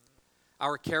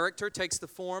 Our character takes the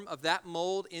form of that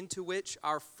mold into which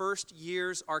our first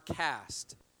years are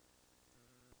cast.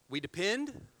 We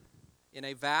depend, in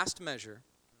a vast measure,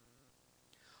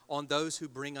 on those who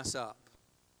bring us up.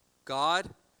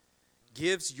 God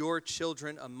gives your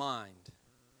children a mind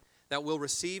that will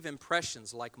receive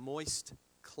impressions like moist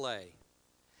clay.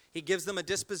 He gives them a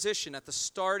disposition at the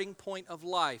starting point of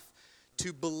life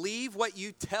to believe what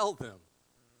you tell them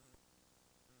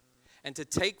and to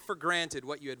take for granted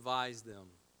what you advise them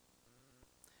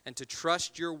and to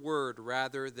trust your word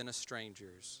rather than a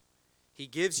stranger's. He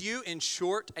gives you, in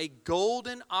short, a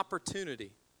golden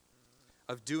opportunity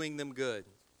of doing them good.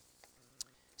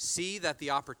 See that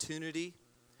the opportunity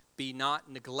be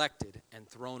not neglected and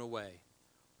thrown away.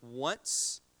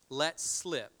 Once let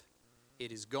slip,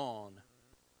 it is gone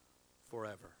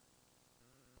forever.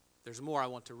 There's more I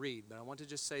want to read, but I want to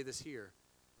just say this here.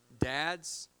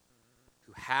 Dads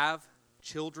who have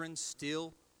children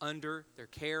still under their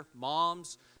care,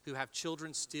 moms who have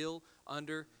children still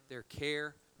under their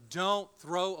care, don't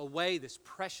throw away this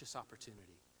precious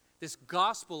opportunity, this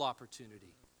gospel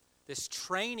opportunity, this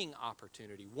training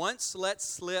opportunity. Once let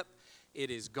slip, it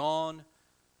is gone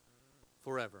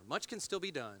forever. Much can still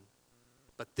be done,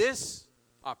 but this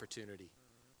opportunity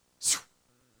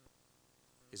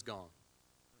is gone.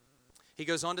 He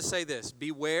goes on to say this,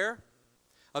 beware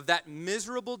of that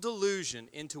miserable delusion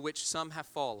into which some have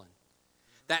fallen,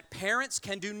 that parents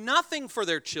can do nothing for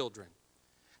their children,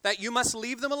 that you must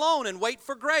leave them alone and wait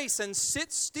for grace and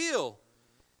sit still.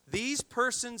 These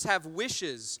persons have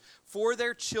wishes for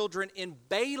their children in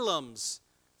Balaam's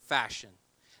fashion.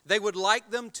 They would like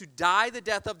them to die the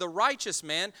death of the righteous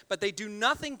man, but they do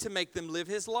nothing to make them live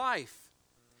his life.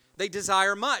 They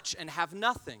desire much and have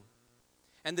nothing.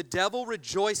 And the devil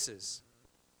rejoices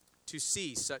to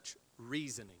see such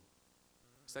reasoning.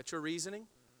 Is that your reasoning?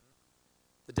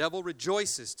 The devil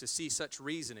rejoices to see such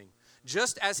reasoning,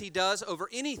 just as he does over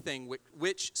anything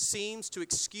which seems to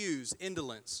excuse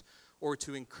indolence or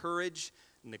to encourage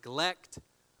neglect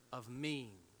of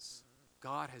means.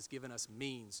 God has given us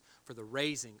means for the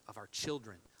raising of our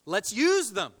children. Let's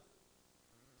use them.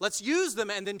 Let's use them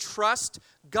and then trust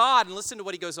God. And listen to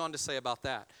what he goes on to say about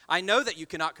that. I know that you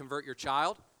cannot convert your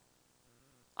child.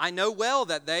 I know well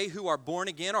that they who are born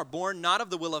again are born not of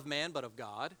the will of man, but of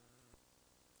God.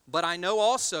 But I know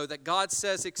also that God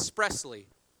says expressly,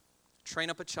 train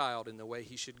up a child in the way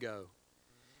he should go.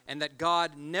 And that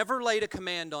God never laid a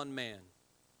command on man,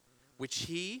 which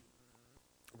he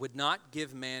would not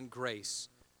give man grace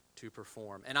to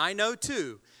perform. And I know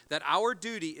too that our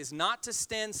duty is not to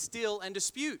stand still and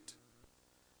dispute,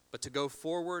 but to go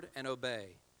forward and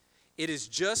obey. It is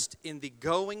just in the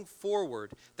going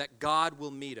forward that God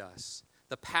will meet us.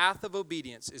 The path of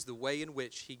obedience is the way in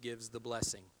which he gives the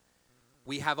blessing.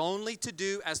 We have only to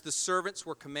do as the servants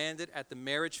were commanded at the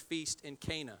marriage feast in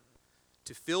Cana,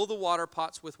 to fill the water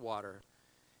pots with water,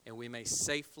 and we may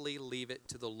safely leave it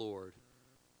to the Lord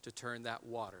to turn that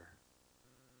water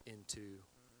into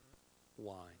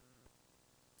wine.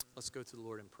 Let's go to the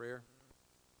Lord in prayer.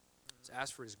 Let's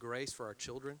ask for his grace for our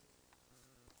children.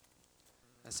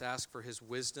 Let's ask for his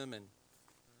wisdom and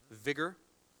vigor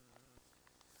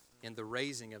in the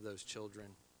raising of those children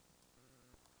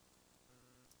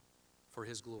for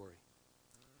his glory.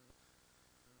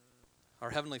 Our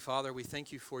Heavenly Father, we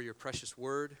thank you for your precious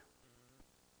word.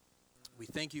 We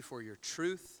thank you for your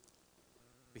truth.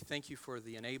 We thank you for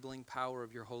the enabling power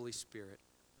of your Holy Spirit.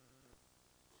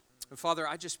 And Father,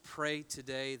 I just pray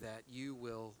today that you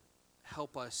will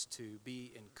help us to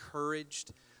be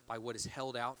encouraged by what is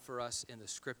held out for us in the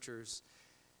Scriptures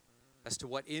as to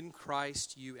what in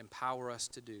Christ you empower us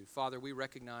to do. Father, we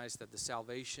recognize that the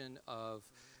salvation of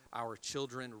our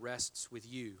children rests with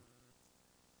you.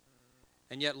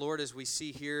 And yet, Lord, as we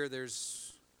see here,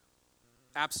 there's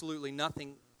absolutely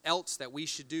nothing else that we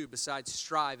should do besides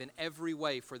strive in every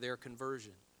way for their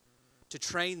conversion, to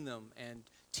train them and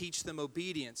teach them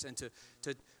obedience and to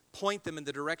point them in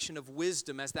the direction of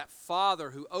wisdom, as that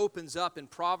father who opens up in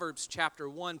Proverbs chapter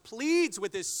 1 pleads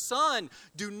with his son,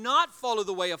 do not follow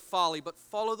the way of folly, but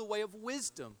follow the way of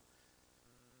wisdom.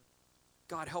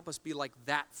 God, help us be like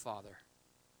that Father.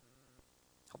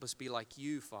 Help us be like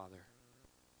you, Father,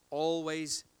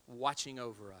 always watching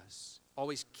over us,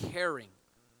 always caring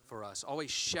for us, always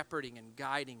shepherding and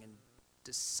guiding and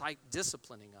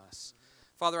disciplining us.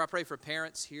 Father, I pray for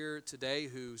parents here today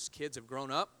whose kids have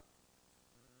grown up.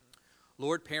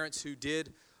 Lord, parents who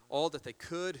did all that they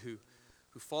could, who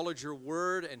followed your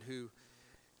word and who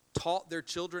taught their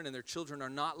children, and their children are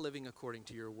not living according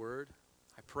to your word.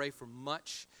 I pray for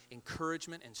much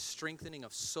encouragement and strengthening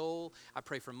of soul. I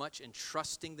pray for much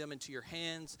entrusting them into your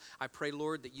hands. I pray,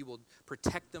 Lord, that you will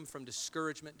protect them from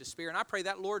discouragement, despair. And I pray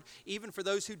that, Lord, even for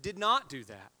those who did not do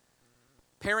that.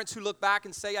 Parents who look back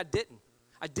and say, I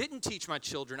didn't teach my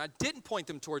children. I didn't point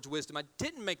them towards wisdom. I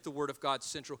didn't make the word of God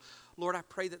central. Lord, I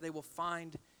pray that they will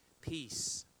find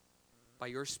peace by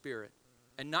your Spirit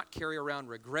and not carry around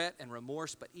regret and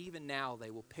remorse, but even now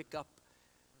they will pick up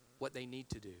what they need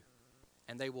to do.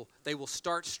 And they will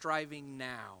start striving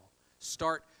now,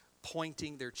 start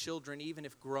pointing their children, even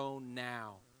if grown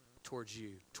now, towards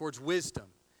you, towards wisdom,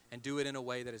 and do it in a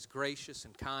way that is gracious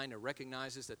and kind and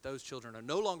recognizes that those children are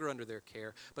no longer under their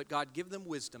care. But God, give them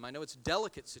wisdom. I know it's a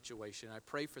delicate situation. I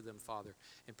pray for them, Father,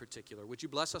 in particular. Would you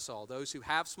bless us all, those who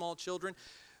have small children,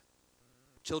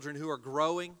 children who are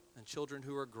growing, and children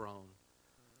who are grown.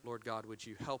 Lord God, would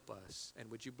you help us,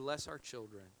 and would you bless our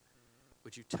children?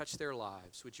 Would you touch their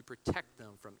lives? Would you protect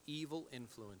them from evil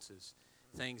influences,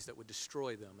 things that would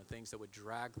destroy them and things that would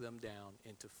drag them down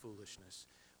into foolishness?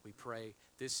 We pray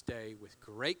this day with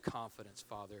great confidence,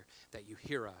 Father, that you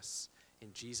hear us.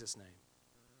 In Jesus' name,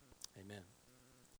 amen.